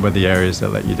think were the areas that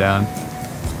let you down?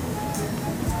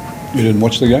 You didn't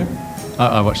watch the game?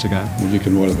 I watched the game. Well, you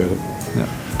can write about it.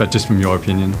 Yeah. But just from your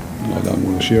opinion? I don't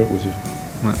want to share it with you.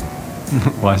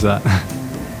 Why is that?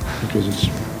 Because it's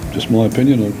just my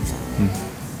opinion. I'm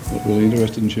not really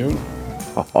interested in sharing it.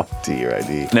 Oh dear, oh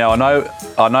dear. Now,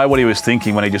 I know what he was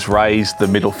thinking when he just raised the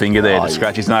middle finger there to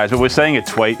scratch his nose, but we're seeing a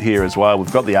tweet here as well.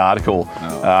 We've got the article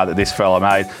that this fella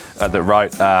made, that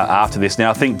wrote after this.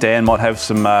 Now, I think Dan might have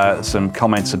some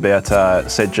comments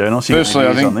about said journalist. Firstly,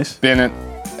 I think Bennett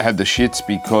had the shits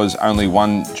because only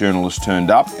one journalist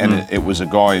turned up, and it was a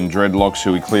guy in dreadlocks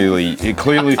who he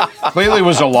clearly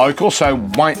was a local. So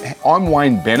I'm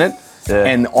Wayne Bennett,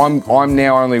 and I'm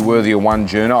now only worthy of one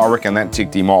journo. I reckon that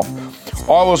ticked him off.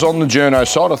 I was on the journo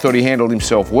side. I thought he handled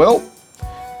himself well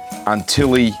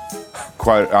until he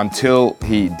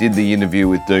did the interview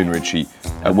with Dean Ritchie.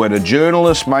 When a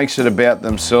journalist makes it about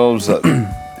themselves,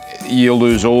 you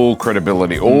lose all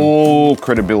credibility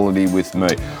with me.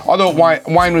 I thought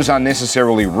Wayne was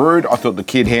unnecessarily rude. I thought the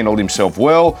kid handled himself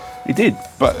well. He did.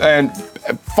 And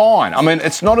fine. I mean,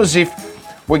 it's not as if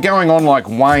we're going on like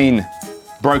Wayne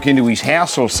broke into his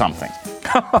house or something.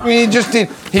 I mean, he just did.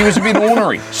 He was a bit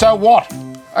ornery. So what?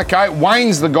 Okay,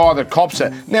 Wayne's the guy that cops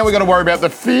it. Now we've got to worry about the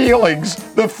feelings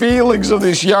of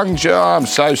this young Joe. I'm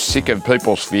so sick of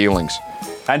people's feelings.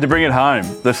 And to bring it home,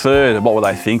 the third, what were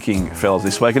they thinking, fellas,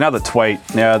 this week? Another tweet.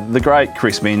 Now, the great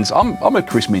Chris Minns, I'm a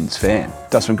Chris Minns fan.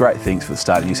 Does some great things for the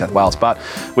state of New South Wales. But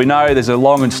we know there's a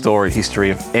long and storied history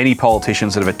of any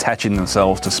politicians that have attaching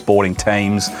themselves to sporting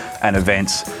teams and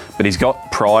events. But he's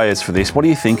got priors for this. What are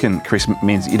you thinking, Chris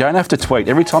Minns? You don't have to tweet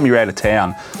every time you're out of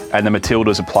town and the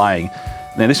Matildas are playing.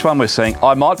 Now, this one we're saying,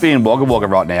 I might be in Wagga Wagga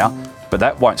right now, but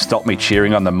that won't stop me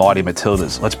cheering on the mighty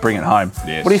Matildas. Let's bring it home.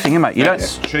 Yes. What are you thinking, mate?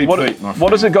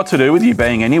 What has it got to do with you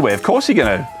being anywhere? Of course you're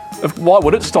going to. Why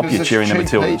would it stop you cheering the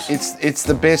Matildas? It's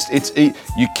the best.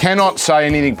 You cannot say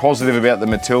anything positive about the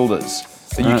Matildas.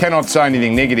 You cannot say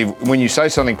anything negative. When you say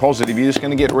something positive, you're just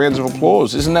going to get rounds of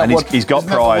applause. Isn't that what? He's got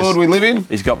pride. The world we live in.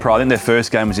 He's got pride. I think their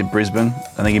first game was in Brisbane.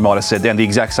 I think he might have said down the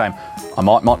exact same. I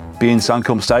might not be in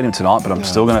Suncorp Stadium tonight, but I'm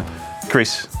still going to.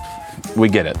 Chris, we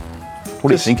get it.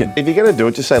 What are you thinking? If you're going to do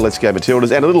it, just say, let's go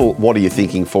Matildas. And a little, what are you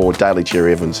thinking for Daly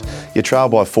Cherry Evans? You're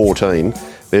trailed by 14.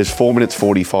 There's 4 minutes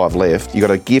 45 left. You got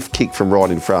a gift kick from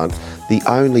right in front. The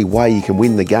only way you can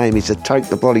win the game is to take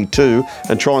the bloody 2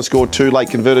 and try and score 2 late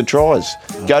converted tries.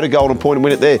 Go to Golden Point and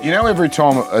win it there. You know, every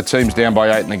time a team's down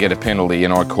by 8 and they get a penalty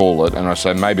and I call it and I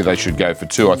say maybe they should go for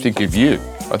 2, I think of you.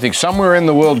 I think somewhere in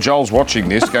the world Joel's watching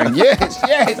this going, yes.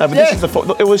 No, but this is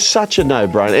it was such a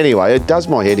no-brainer. Anyway, it does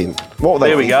my head in. What were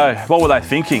they thinking? There we go. What were they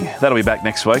thinking? That'll be back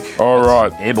next week. All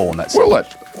right. Airborne, that's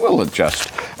We'll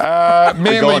adjust.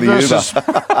 Manly versus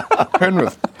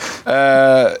Penrith.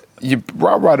 You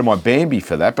rated my Bambi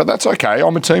for that, but that's okay.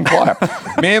 I'm a team player.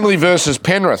 Manly versus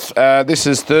Penrith. This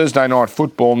is Thursday night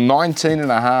football.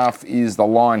 19.5 is the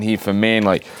line here for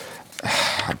Manly.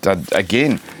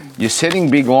 Again, you're setting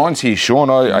big lines here,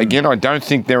 Sean. I don't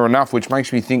think they're enough, which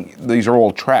makes me think these are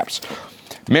all traps.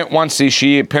 Met once this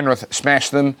year, Penrith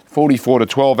smashed them,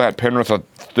 44-12 at Penrith,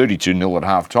 32-0 at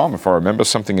half-time, if I remember,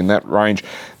 something in that range.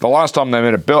 The last time they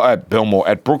met at Belmore,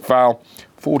 at Brookvale,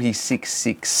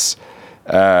 46-6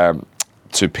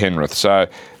 to Penrith. So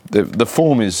the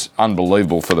form is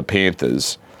unbelievable for the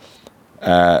Panthers.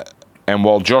 And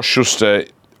while Josh Schuster...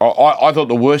 I thought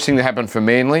the worst thing that happened for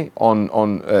Manly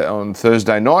on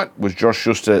Thursday night was Josh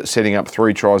Schuster setting up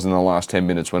 3 tries in the last 10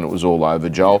 minutes when it was all over,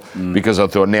 Joel, because I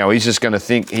thought now he's just going to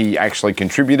think he actually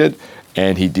contributed,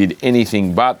 and he did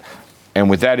anything but. And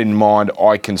with that in mind,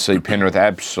 I can see Penrith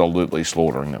absolutely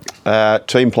slaughtering them.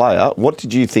 Team player, what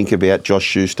did you think about Josh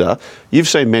Schuster? You've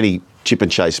seen many chip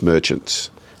and chase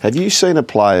merchants. Have you seen a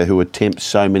player who attempts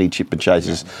so many chip and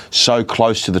chases so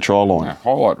close to the try line? No,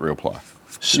 highlight reel play.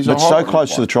 But so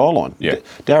close to the try line. Yeah.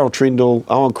 Darryl Trindle,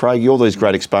 Owen Craigie, all these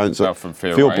great exponents.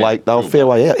 Phil Blake, they were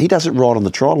fairway out. He does it right on the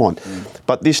try line.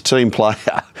 But this team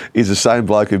player is the same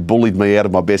bloke who bullied me out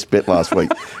of my best bet last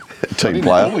week. Team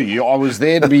player. Bully you. I was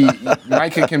there to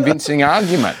make a convincing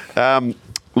argument.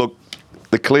 Look,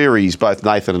 the Clearys, both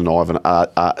Nathan and Ivan,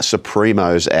 are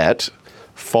supremos at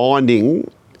finding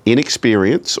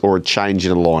inexperience or a change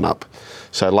in a lineup.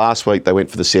 So last week they went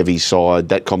for the Sevy side,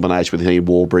 that combination with Ian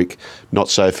Warbrick, not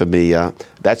so familiar.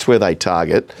 That's where they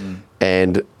target,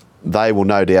 and they will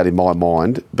no doubt, in my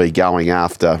mind, be going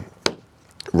after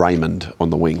Raymond on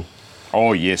the wing.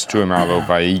 Oh yes, Tuamaro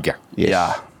Vaiga. Yes.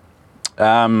 Yeah.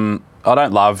 I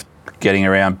don't love getting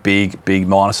around big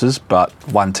minuses, but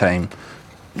one team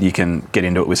you can get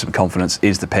into it with some confidence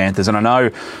is the Panthers. And I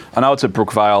know it's at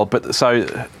Brookvale, but so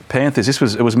Panthers,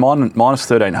 it was minus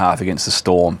 13.5 against the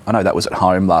Storm. I know that was at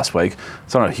home last week.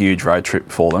 It's not a huge road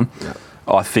trip for them. Yeah.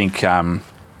 I think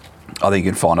I think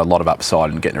you can find a lot of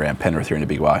upside in getting around Penrith here in a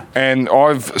big way. And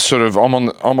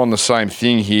I'm on the same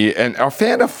thing here, and I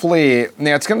found a flare.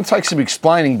 Now it's going to take some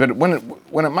explaining, but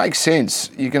when it makes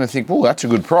sense, you're going to think, well, that's a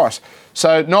good price.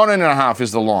 So 19.5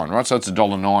 is the line, right? So it's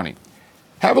 $1.90.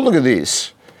 Have a look at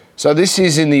this. So this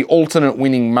is in the alternate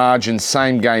winning margin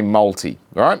same game multi,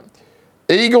 right?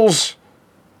 Eagles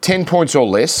 10 points or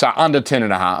less, so under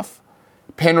 10.5.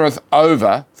 Penrith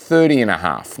over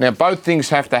 30.5. Now, both things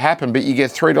have to happen, but you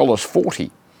get $3.40.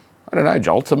 I don't know,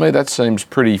 Joel. To me, that seems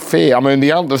pretty fair. I mean,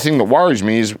 the other thing that worries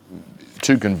me is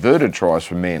 2 converted tries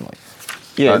for Manly.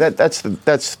 Yeah, that's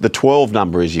the 12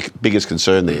 number is your biggest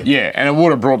concern there. Yeah, and it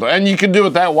would have brought and you can do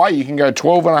it that way. You can go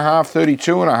 12.5,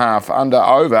 32.5 under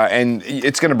over, and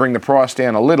it's going to bring the price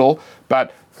down a little,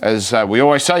 but as we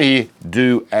always say here,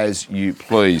 do as you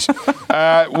please.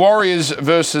 Warriors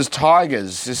versus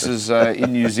Tigers. This is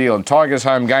in New Zealand. Tigers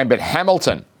home game, but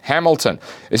Hamilton.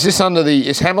 Is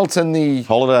Hamilton the...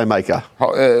 Holiday maker.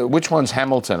 Which one's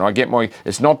Hamilton?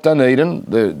 It's not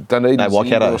Dunedin. Dunedin's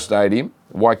Waikato Stadium.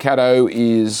 Waikato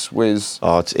is... Where's...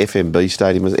 Oh, it's FMB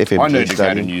Stadium. I need to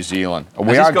go to New Zealand. Has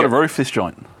this got a roof, this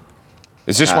joint?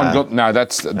 Is this one got... No,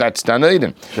 that's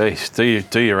Dunedin. Jeez,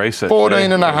 do your research.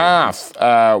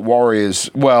 14.5 Warriors.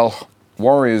 Well,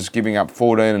 Warriors giving up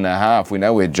 14.5. We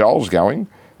know where Joel's going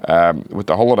with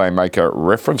the Holiday Maker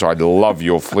reference. I love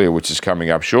your flair, which is coming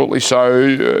up shortly. So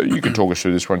you can talk us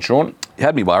through this one, Sean. You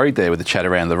had me worried there with the chat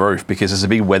around the roof because there's a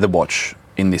big weather watch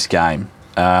in this game.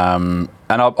 And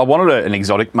I wanted an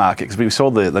exotic market because we saw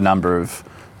the number of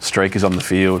streakers on the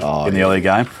field in the early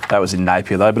game. That was in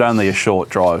Napier, though, but only a short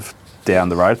drive down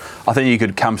the road. I think you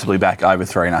could comfortably back over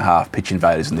 3.5 pitch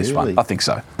invaders in this one. I think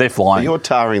so. They're flying. You're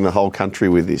tarring the whole country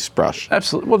with this brush.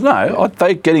 Absolutely. Well, no,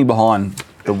 they're getting behind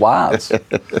the wires.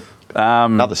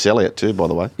 Another sellout too, by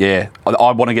the way. Yeah.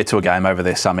 I want to get to a game over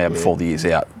there somehow before the year's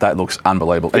out. That looks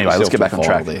unbelievable. Anyway, let's get back on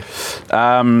track.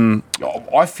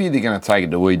 I fear they're going to take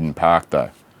it to Eden Park, though.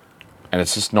 And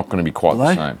it's just not going to be quite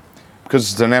the same.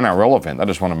 Because it's an NRL event, they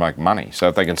just want to make money. So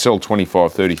if they can sell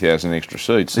 25,000, 30,000 extra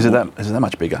seats... Is it that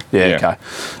much bigger? Yeah.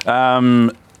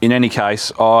 Okay. In any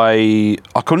case, I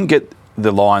couldn't get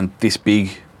the line this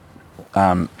big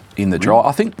in the draw.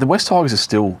 I think the West Tigers are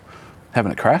still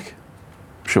having a crack.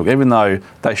 Sure, even though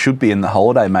they should be in the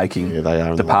holiday-making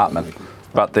department.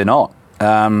 But they're not.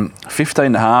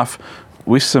 15.5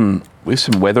 with some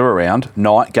weather around.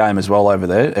 Night game as well over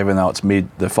there, even though it's the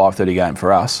 5:30 game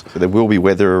for us. So there will be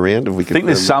weather around. I think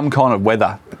there's some kind of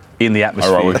weather in the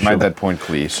atmosphere. All right, we've made that point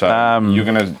clear. So you're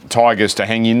going to Tigers to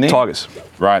hang in there? Tigers.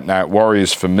 Right, no,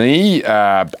 Warriors for me,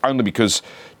 only because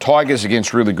Tigers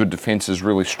against really good defences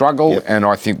really struggle, and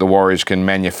I think the Warriors can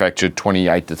manufacture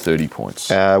 28 to 30 points.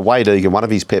 Wade Egan, one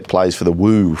of his pet plays for the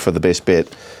Woo for the best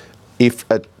bet, if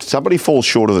somebody falls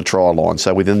short of the try line,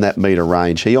 so within that metre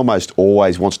range, he almost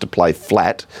always wants to play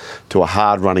flat to a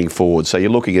hard-running forward. So you're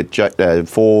looking at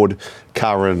Ford,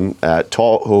 Curran,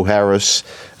 Tohu Harris,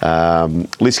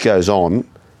 list goes on.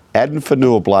 Aden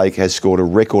Fanua-Blake has scored a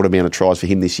record amount of tries for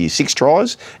him this year, 6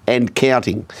 tries and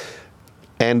counting.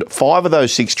 And 5 of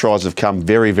those 6 tries have come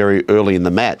very, very early in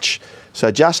the match.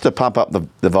 So just to pump up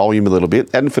the volume a little bit,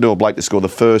 Aden Fanua-Blake to score the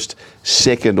first,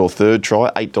 second or third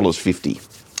try, $8.50.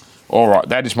 All right,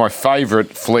 that is my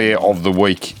favourite flair of the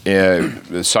week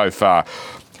so far.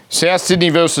 South Sydney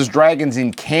versus Dragons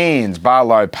in Cairns,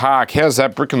 Barlow Park. How's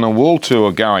that Brick in the Wall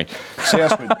tour going?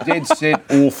 South were dead set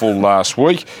awful last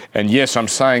week, and yes, I'm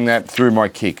saying that through my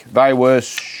kick. They were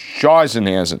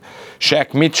Scheisenhausen.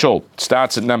 Shaq Mitchell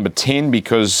starts at number 10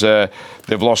 because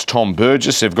they've lost Tom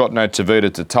Burgess. They've got no Tavita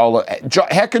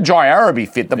Totola. How could Jai Arrow be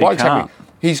fit? The bloke's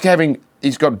he's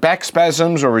got back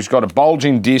spasms or he's got a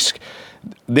bulging disc.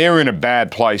 They're in a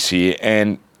bad place here,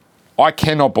 and I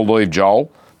cannot believe,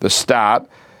 Joel, the start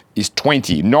is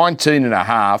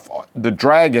 19.5. The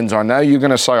Dragons, I know you're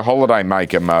going to say holiday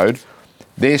maker mode,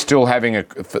 they're still having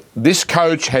this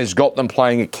coach has got them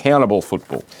playing accountable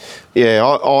football.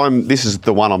 Yeah, this is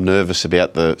the one I'm nervous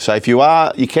about. So if you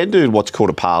can do what's called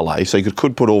a parlay, so you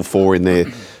could put all 4 in there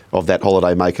of that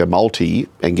holiday maker multi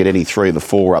and get any 3 of the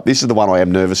 4 up. This is the one I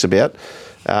am nervous about,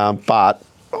 but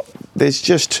there's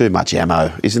just too much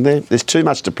ammo, isn't there? There's too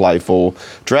much to play for.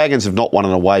 Dragons have not won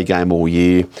an away game all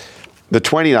year. The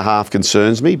 20.5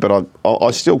 concerns me, but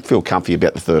I still feel comfy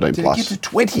about the 13 plus. Did it get to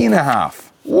 20.5?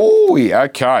 Oh, yeah,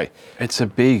 okay. It's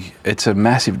a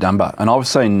massive number, and I've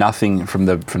seen nothing from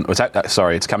it's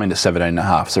coming to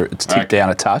 17.5, so it's ticked down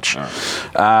a touch.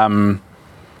 Right.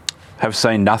 Have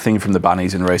seen nothing from the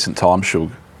Bunnies in recent times,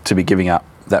 Shug, to be giving up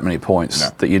that many points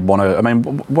that you'd want to. I mean,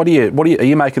 what are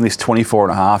you making this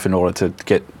 24.5 in order to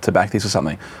get to back this or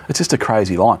something? It's just a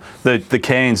crazy line. The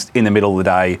Cairns in the middle of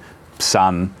the day,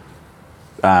 sun,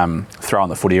 throwing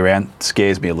the footy around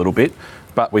scares me a little bit.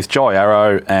 But with Jai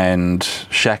Arrow and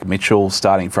Shaq Mitchell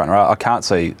starting front row, I can't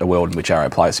see a world in which Arrow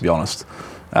plays, to be honest.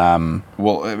 Not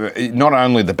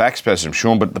only the back spasm,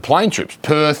 Sean, but the plane trips.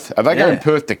 Perth, are they going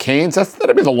Perth to Cairns?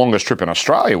 That'd be the longest trip in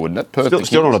Australia, wouldn't it? Perth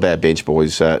Still not a bad bench,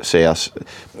 boys, South.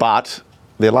 But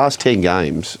their last 10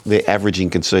 games, they're averaging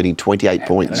conceding 28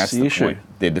 points. That's the issue.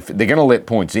 They're going to let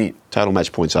points in. Total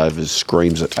match points overs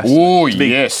screams it. Oh,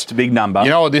 yes. It's a big number. You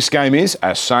know what this game is?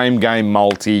 A same-game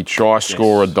multi,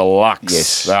 try-scorer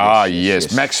deluxe. Yes.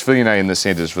 Yes. Max Fine in the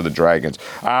centres for the Dragons.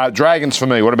 Dragons for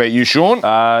me. What about you, Sean?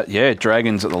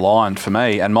 Dragons at the line for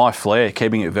me. And my flair,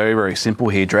 keeping it very, very simple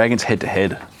here, Dragons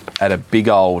head-to-head at a big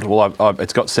old...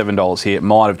 it's got $7 here. It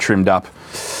might have trimmed up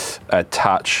a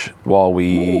touch while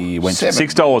we went to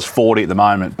 $6.40 at the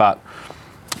moment. But,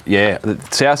 yeah, the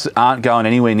Souths aren't going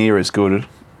anywhere near as good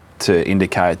to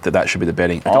indicate that should be the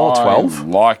betting. $1.12. I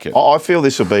like it. I feel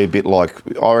this will be a bit like,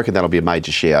 I reckon that'll be a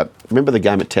major shout. Remember the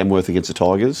game at Tamworth against the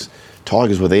Tigers?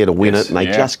 Tigers were there to win it, and they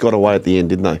just got away at the end,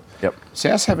 didn't they? Yep.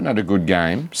 Souths haven't had a good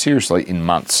game, seriously, in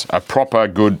months. A proper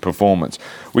good performance.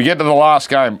 We get to the last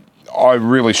game. I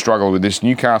really struggle with this.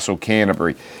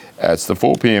 Newcastle-Canterbury. It's the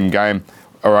 4 p.m. game.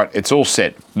 All right, it's all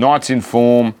set. Knights in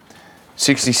form,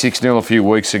 66-0 a few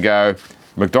weeks ago.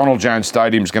 McDonald Jones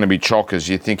Stadium's going to be chockers.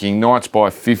 You're thinking Knights by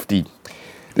 50.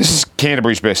 This is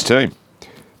Canterbury's best team.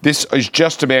 This is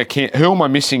just about... Who am I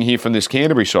missing here from this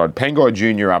Canterbury side? Pangai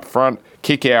Jr. up front.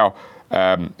 Kickow,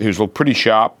 who's looked pretty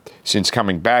sharp since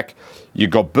coming back.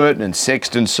 You've got Burton and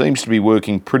Sexton, seems to be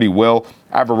working pretty well.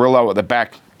 Avarillo at the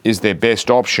back is their best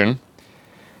option.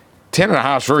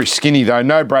 10.5 is very skinny, though.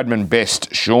 No Bradman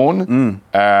best, Sean.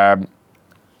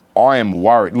 I am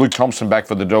worried. Luke Thompson back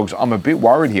for the Dogs. I'm a bit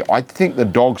worried here. I think the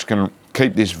Dogs can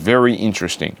keep this very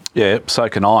interesting. Yeah, so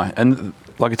can I. And,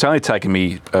 it's only taken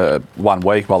me 1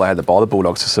 week while they had the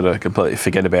Bulldogs to sort of completely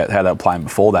forget about how they were playing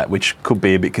before that, which could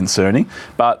be a bit concerning.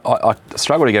 But I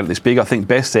struggle to get it this big. I think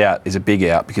best out is a big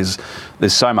out because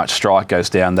there's so much strike goes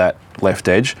down that left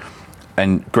edge.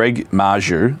 And Greg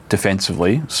Marju,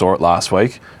 defensively, saw it last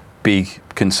week, big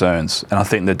concerns. And I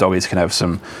think the Doggies can have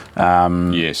some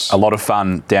a lot of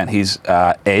fun down his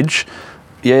edge.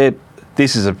 Yeah,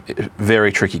 this is a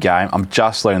very tricky game. I'm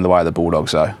just leaning the way of the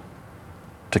Bulldogs, though,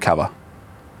 to cover.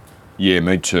 Yeah,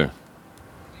 me too.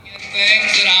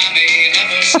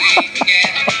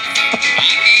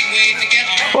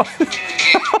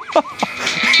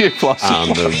 On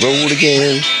the road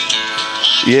again.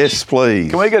 Yes, please.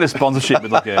 Can we get a sponsorship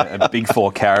with a Big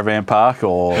Four caravan park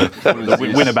or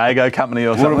the Winnebago company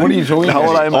or something? What are you talking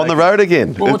about? On the road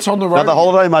again. Well, what's on the road? Another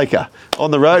holiday maker.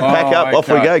 On the road, pack up, off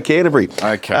we go, Canterbury.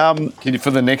 Okay. Can you, for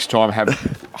the next time, have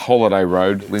Holiday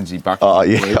Road, Lindsay Buckley? Oh,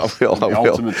 yeah,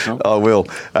 I will.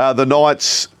 The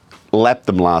Knights lapped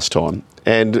them last time,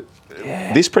 and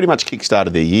this pretty much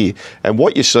kick-started their year. And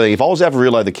what you're seeing, if I was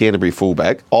Avarillo, the Canterbury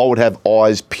fullback, I would have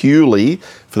eyes purely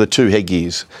for the 2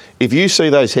 headgears. If you see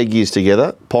those headgears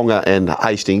together, Ponga and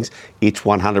Hastings, it's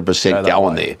 100%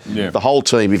 going there. Yeah. The whole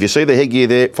team, if you see the headgear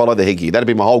there, follow the headgear. That'd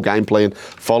be my whole game plan,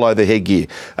 follow the headgear.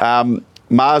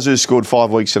 Marzu scored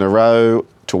 5 weeks in a row.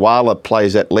 Tuala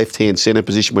plays that left-hand centre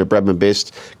position where Bradman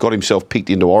Best got himself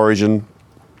picked into Origin.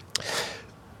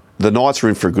 The Knights are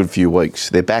in for a good few weeks.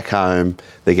 They're back home.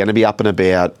 They're going to be up and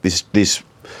about. This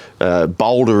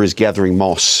boulder is gathering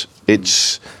moss.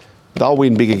 They'll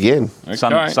win big again. Okay.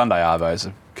 Sunday Arvo is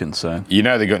a concern. You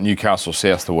know they got Newcastle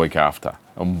South the week after.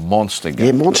 A monster game.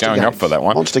 Yeah, monster going games. Up for that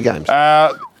one. Monster games.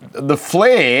 The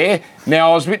flair.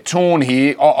 Now, I was a bit torn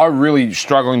here. I'm really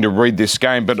struggling to read this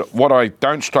game, but what I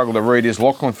don't struggle to read is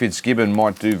Lachlan Fitzgibbon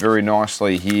might do very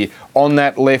nicely here. On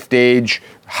that left edge,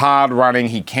 hard running,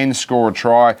 he can score a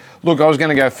try. Look, I was going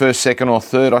to go first, second or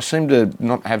third. I seem to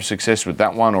not have success with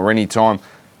that one or any time.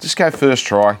 Just go first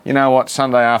try. You know what?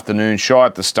 Sunday afternoon, shy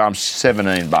at the stumps,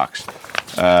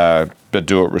 $17. But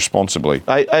do it responsibly.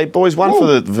 Hey boys, one for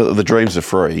the dreams are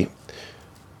free.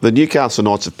 The Newcastle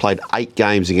Knights have played 8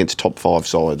 games against top 5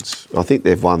 sides. I think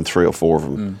they've won 3 or 4 of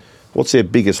them. What's their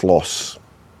biggest loss?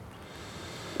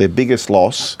 Their biggest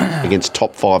loss against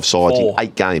top 5 sides in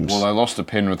 8 games. Well, they lost to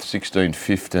Penrith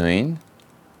 16-15.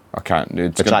 I can't.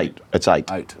 It's 8. It's 8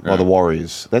 by the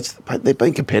Warriors. They've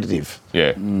been competitive.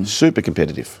 Yeah. Super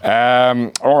competitive.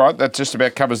 All right, that just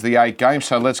about covers the 8 games.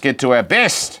 So let's get to our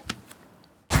best.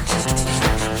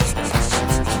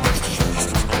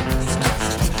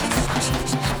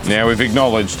 Now, we've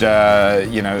acknowledged, a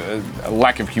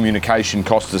lack of communication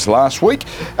cost us last week.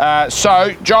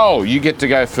 So, Joel, you get to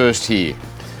go first here.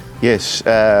 Yes,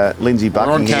 Lindsay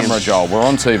Buckingham. We're on camera, Joel. We're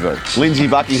on TV. Lindsay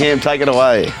Buckingham, take it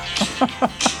away.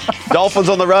 Dolphins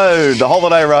on the road, the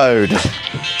holiday road.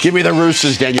 Give me the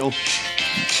Roosters, Daniel.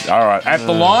 All right, at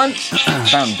the line.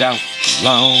 Down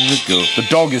long ago. The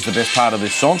dog is the best part of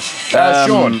this song.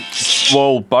 Sean.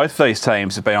 Well, both these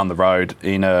teams have been on the road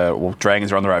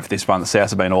Dragons are on the road for this one. The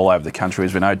Souths have been all over the country,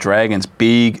 as we know. Dragons,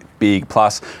 big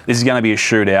plus. This is going to be a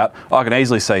shootout. I can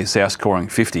easily see South scoring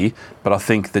 50, but I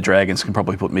think the Dragons can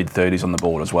probably put mid-30s on the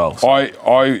board as well. So.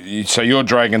 So your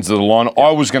Dragons are the line.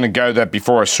 I was going to go that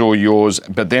before I saw yours,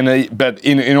 but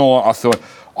in all, I thought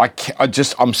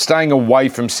I'm staying away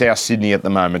from South Sydney at the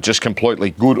moment, just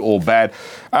completely good or bad.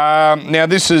 Now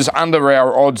this is under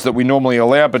our odds that we normally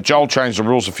allow, but Joel changed the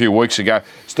rules a few weeks ago.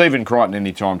 Stephen Crichton,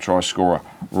 anytime try scorer,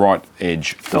 right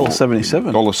edge.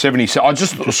 $1.77. $1.77. I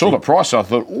just saw the price. I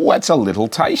thought, that's a little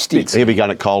tasty. He'll be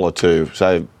going at Kohler too,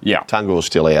 so yeah, Tungal's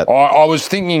still out. I was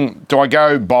thinking, do I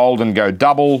go bold and go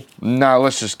double? No,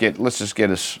 let's just get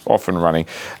us off and running.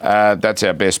 That's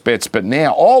our best bets. But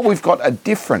now, we've got a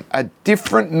different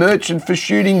merchant for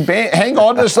Shooting Bambi. Hang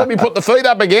on, just let me put the feet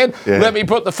up again. Yeah. Let me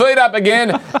put the feet up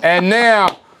again. And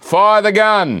now, fire the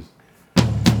gun.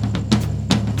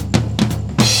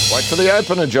 Wait for the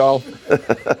opener, Joel.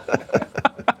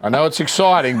 I know it's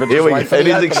exciting, but just wait for the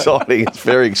opener. It is exciting. It's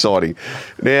very exciting.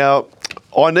 Now,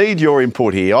 I need your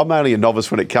input here. I'm only a novice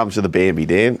when it comes to the Bambi,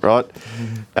 Dan, right?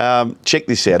 Check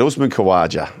this out. Usman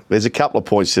Khawaja. There's a couple of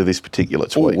points to this particular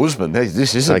tweet. Usman,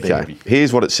 this is a Bambi.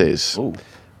 Here's what it says.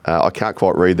 I can't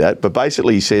quite read that, but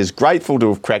basically he says, grateful to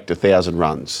have cracked 1,000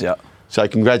 runs. Yeah. So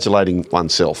congratulating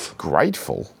oneself.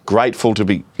 Grateful? Grateful to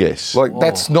be, yes.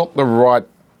 That's not the right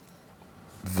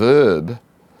verb.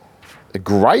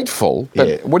 Grateful?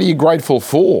 But what are you grateful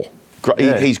for?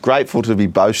 He's grateful to be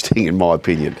boasting, in my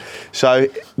opinion. So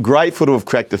grateful to have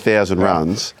cracked 1,000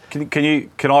 runs. Can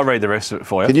I read the rest of it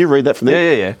for you? Can you read that from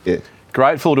there? Yeah.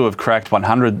 Grateful to have cracked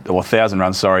 100 or 1,000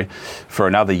 runs, for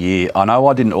another year. I know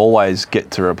I didn't always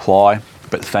get to reply,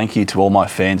 but thank you to all my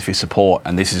fans for your support,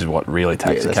 and this is what really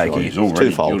takes the cake. He's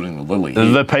already gilding the lily.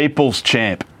 The people's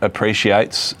champ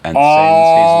appreciates and sends his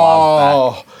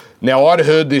love back. Now, I'd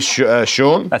heard this,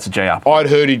 Sean. That's a J up. I'd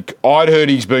heard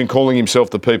he's been calling himself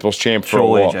the people's champ for a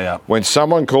while. J up. When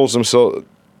someone calls himself,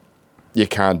 you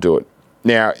can't do it.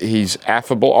 Now, he's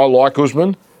affable. I like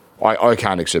Usman. I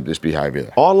can't accept this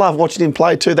behaviour. I love watching him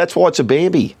play too. That's why it's a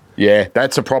Bambi. Yeah,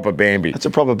 that's a proper Bambi. That's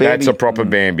a proper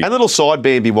Bambi. And a little side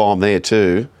Bambi while I'm there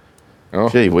too. Oh.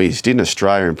 Gee whiz, didn't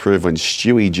Australia improve when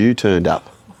Stewie Jew turned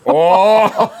up? Oh!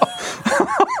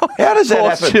 How does that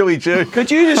happen? Stewie Jew. Could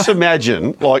you just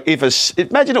imagine,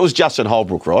 imagine it was Justin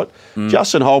Holbrook, right?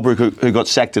 Justin Holbrook who got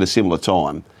sacked at a similar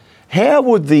time. How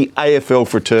would the AFL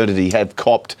fraternity have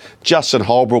copped Justin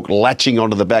Holbrook latching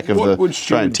onto the back of the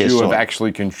Australian Test side? What would Stewie have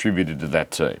actually contributed to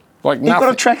that team? He got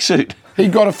a tracksuit. He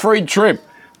got a free trip.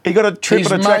 He got a trip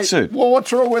and a tracksuit. Well,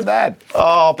 what's wrong with that?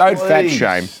 Oh, don't fat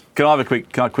shame. Can I have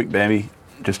a quick Bambi?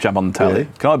 Just jump on the tally. Yeah.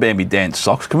 Can I Bambi Dan's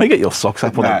socks? Can we get your socks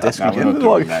up on the desk again?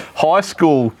 Like high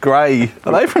school grey.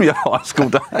 Are they from your high school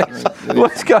days?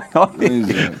 What's going on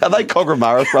here? Are they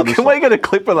Cogramara brothers? Can we get a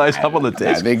clip of those up on the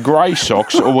desk? They're grey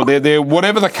socks, or they're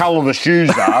whatever the colour of the shoes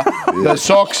are. The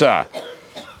socks are.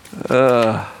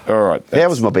 All right. How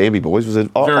was my Bambi, boys? Was it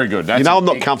very good? I'm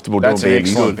not comfortable doing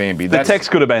Bambi. The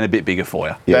text could have been a bit bigger for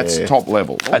you. That's top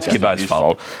level. That's Gibbo's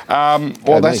fault.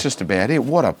 That's just about it.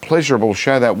 What a pleasurable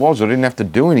show that was. I didn't have to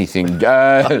do anything.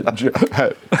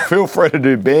 Feel free to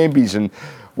do Bambis and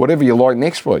whatever you like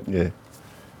next week. Yeah.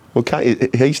 Well,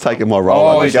 he's taking my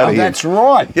role. That's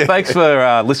right. Yeah. Thanks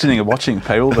for listening and watching,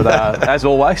 people. But as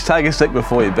always, take a sec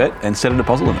before you bet and set a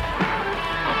deposit limit.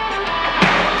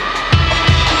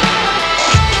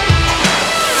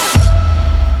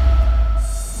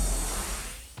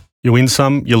 You win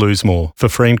some, you lose more. For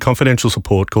free and confidential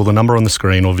support, call the number on the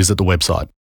screen or visit the website.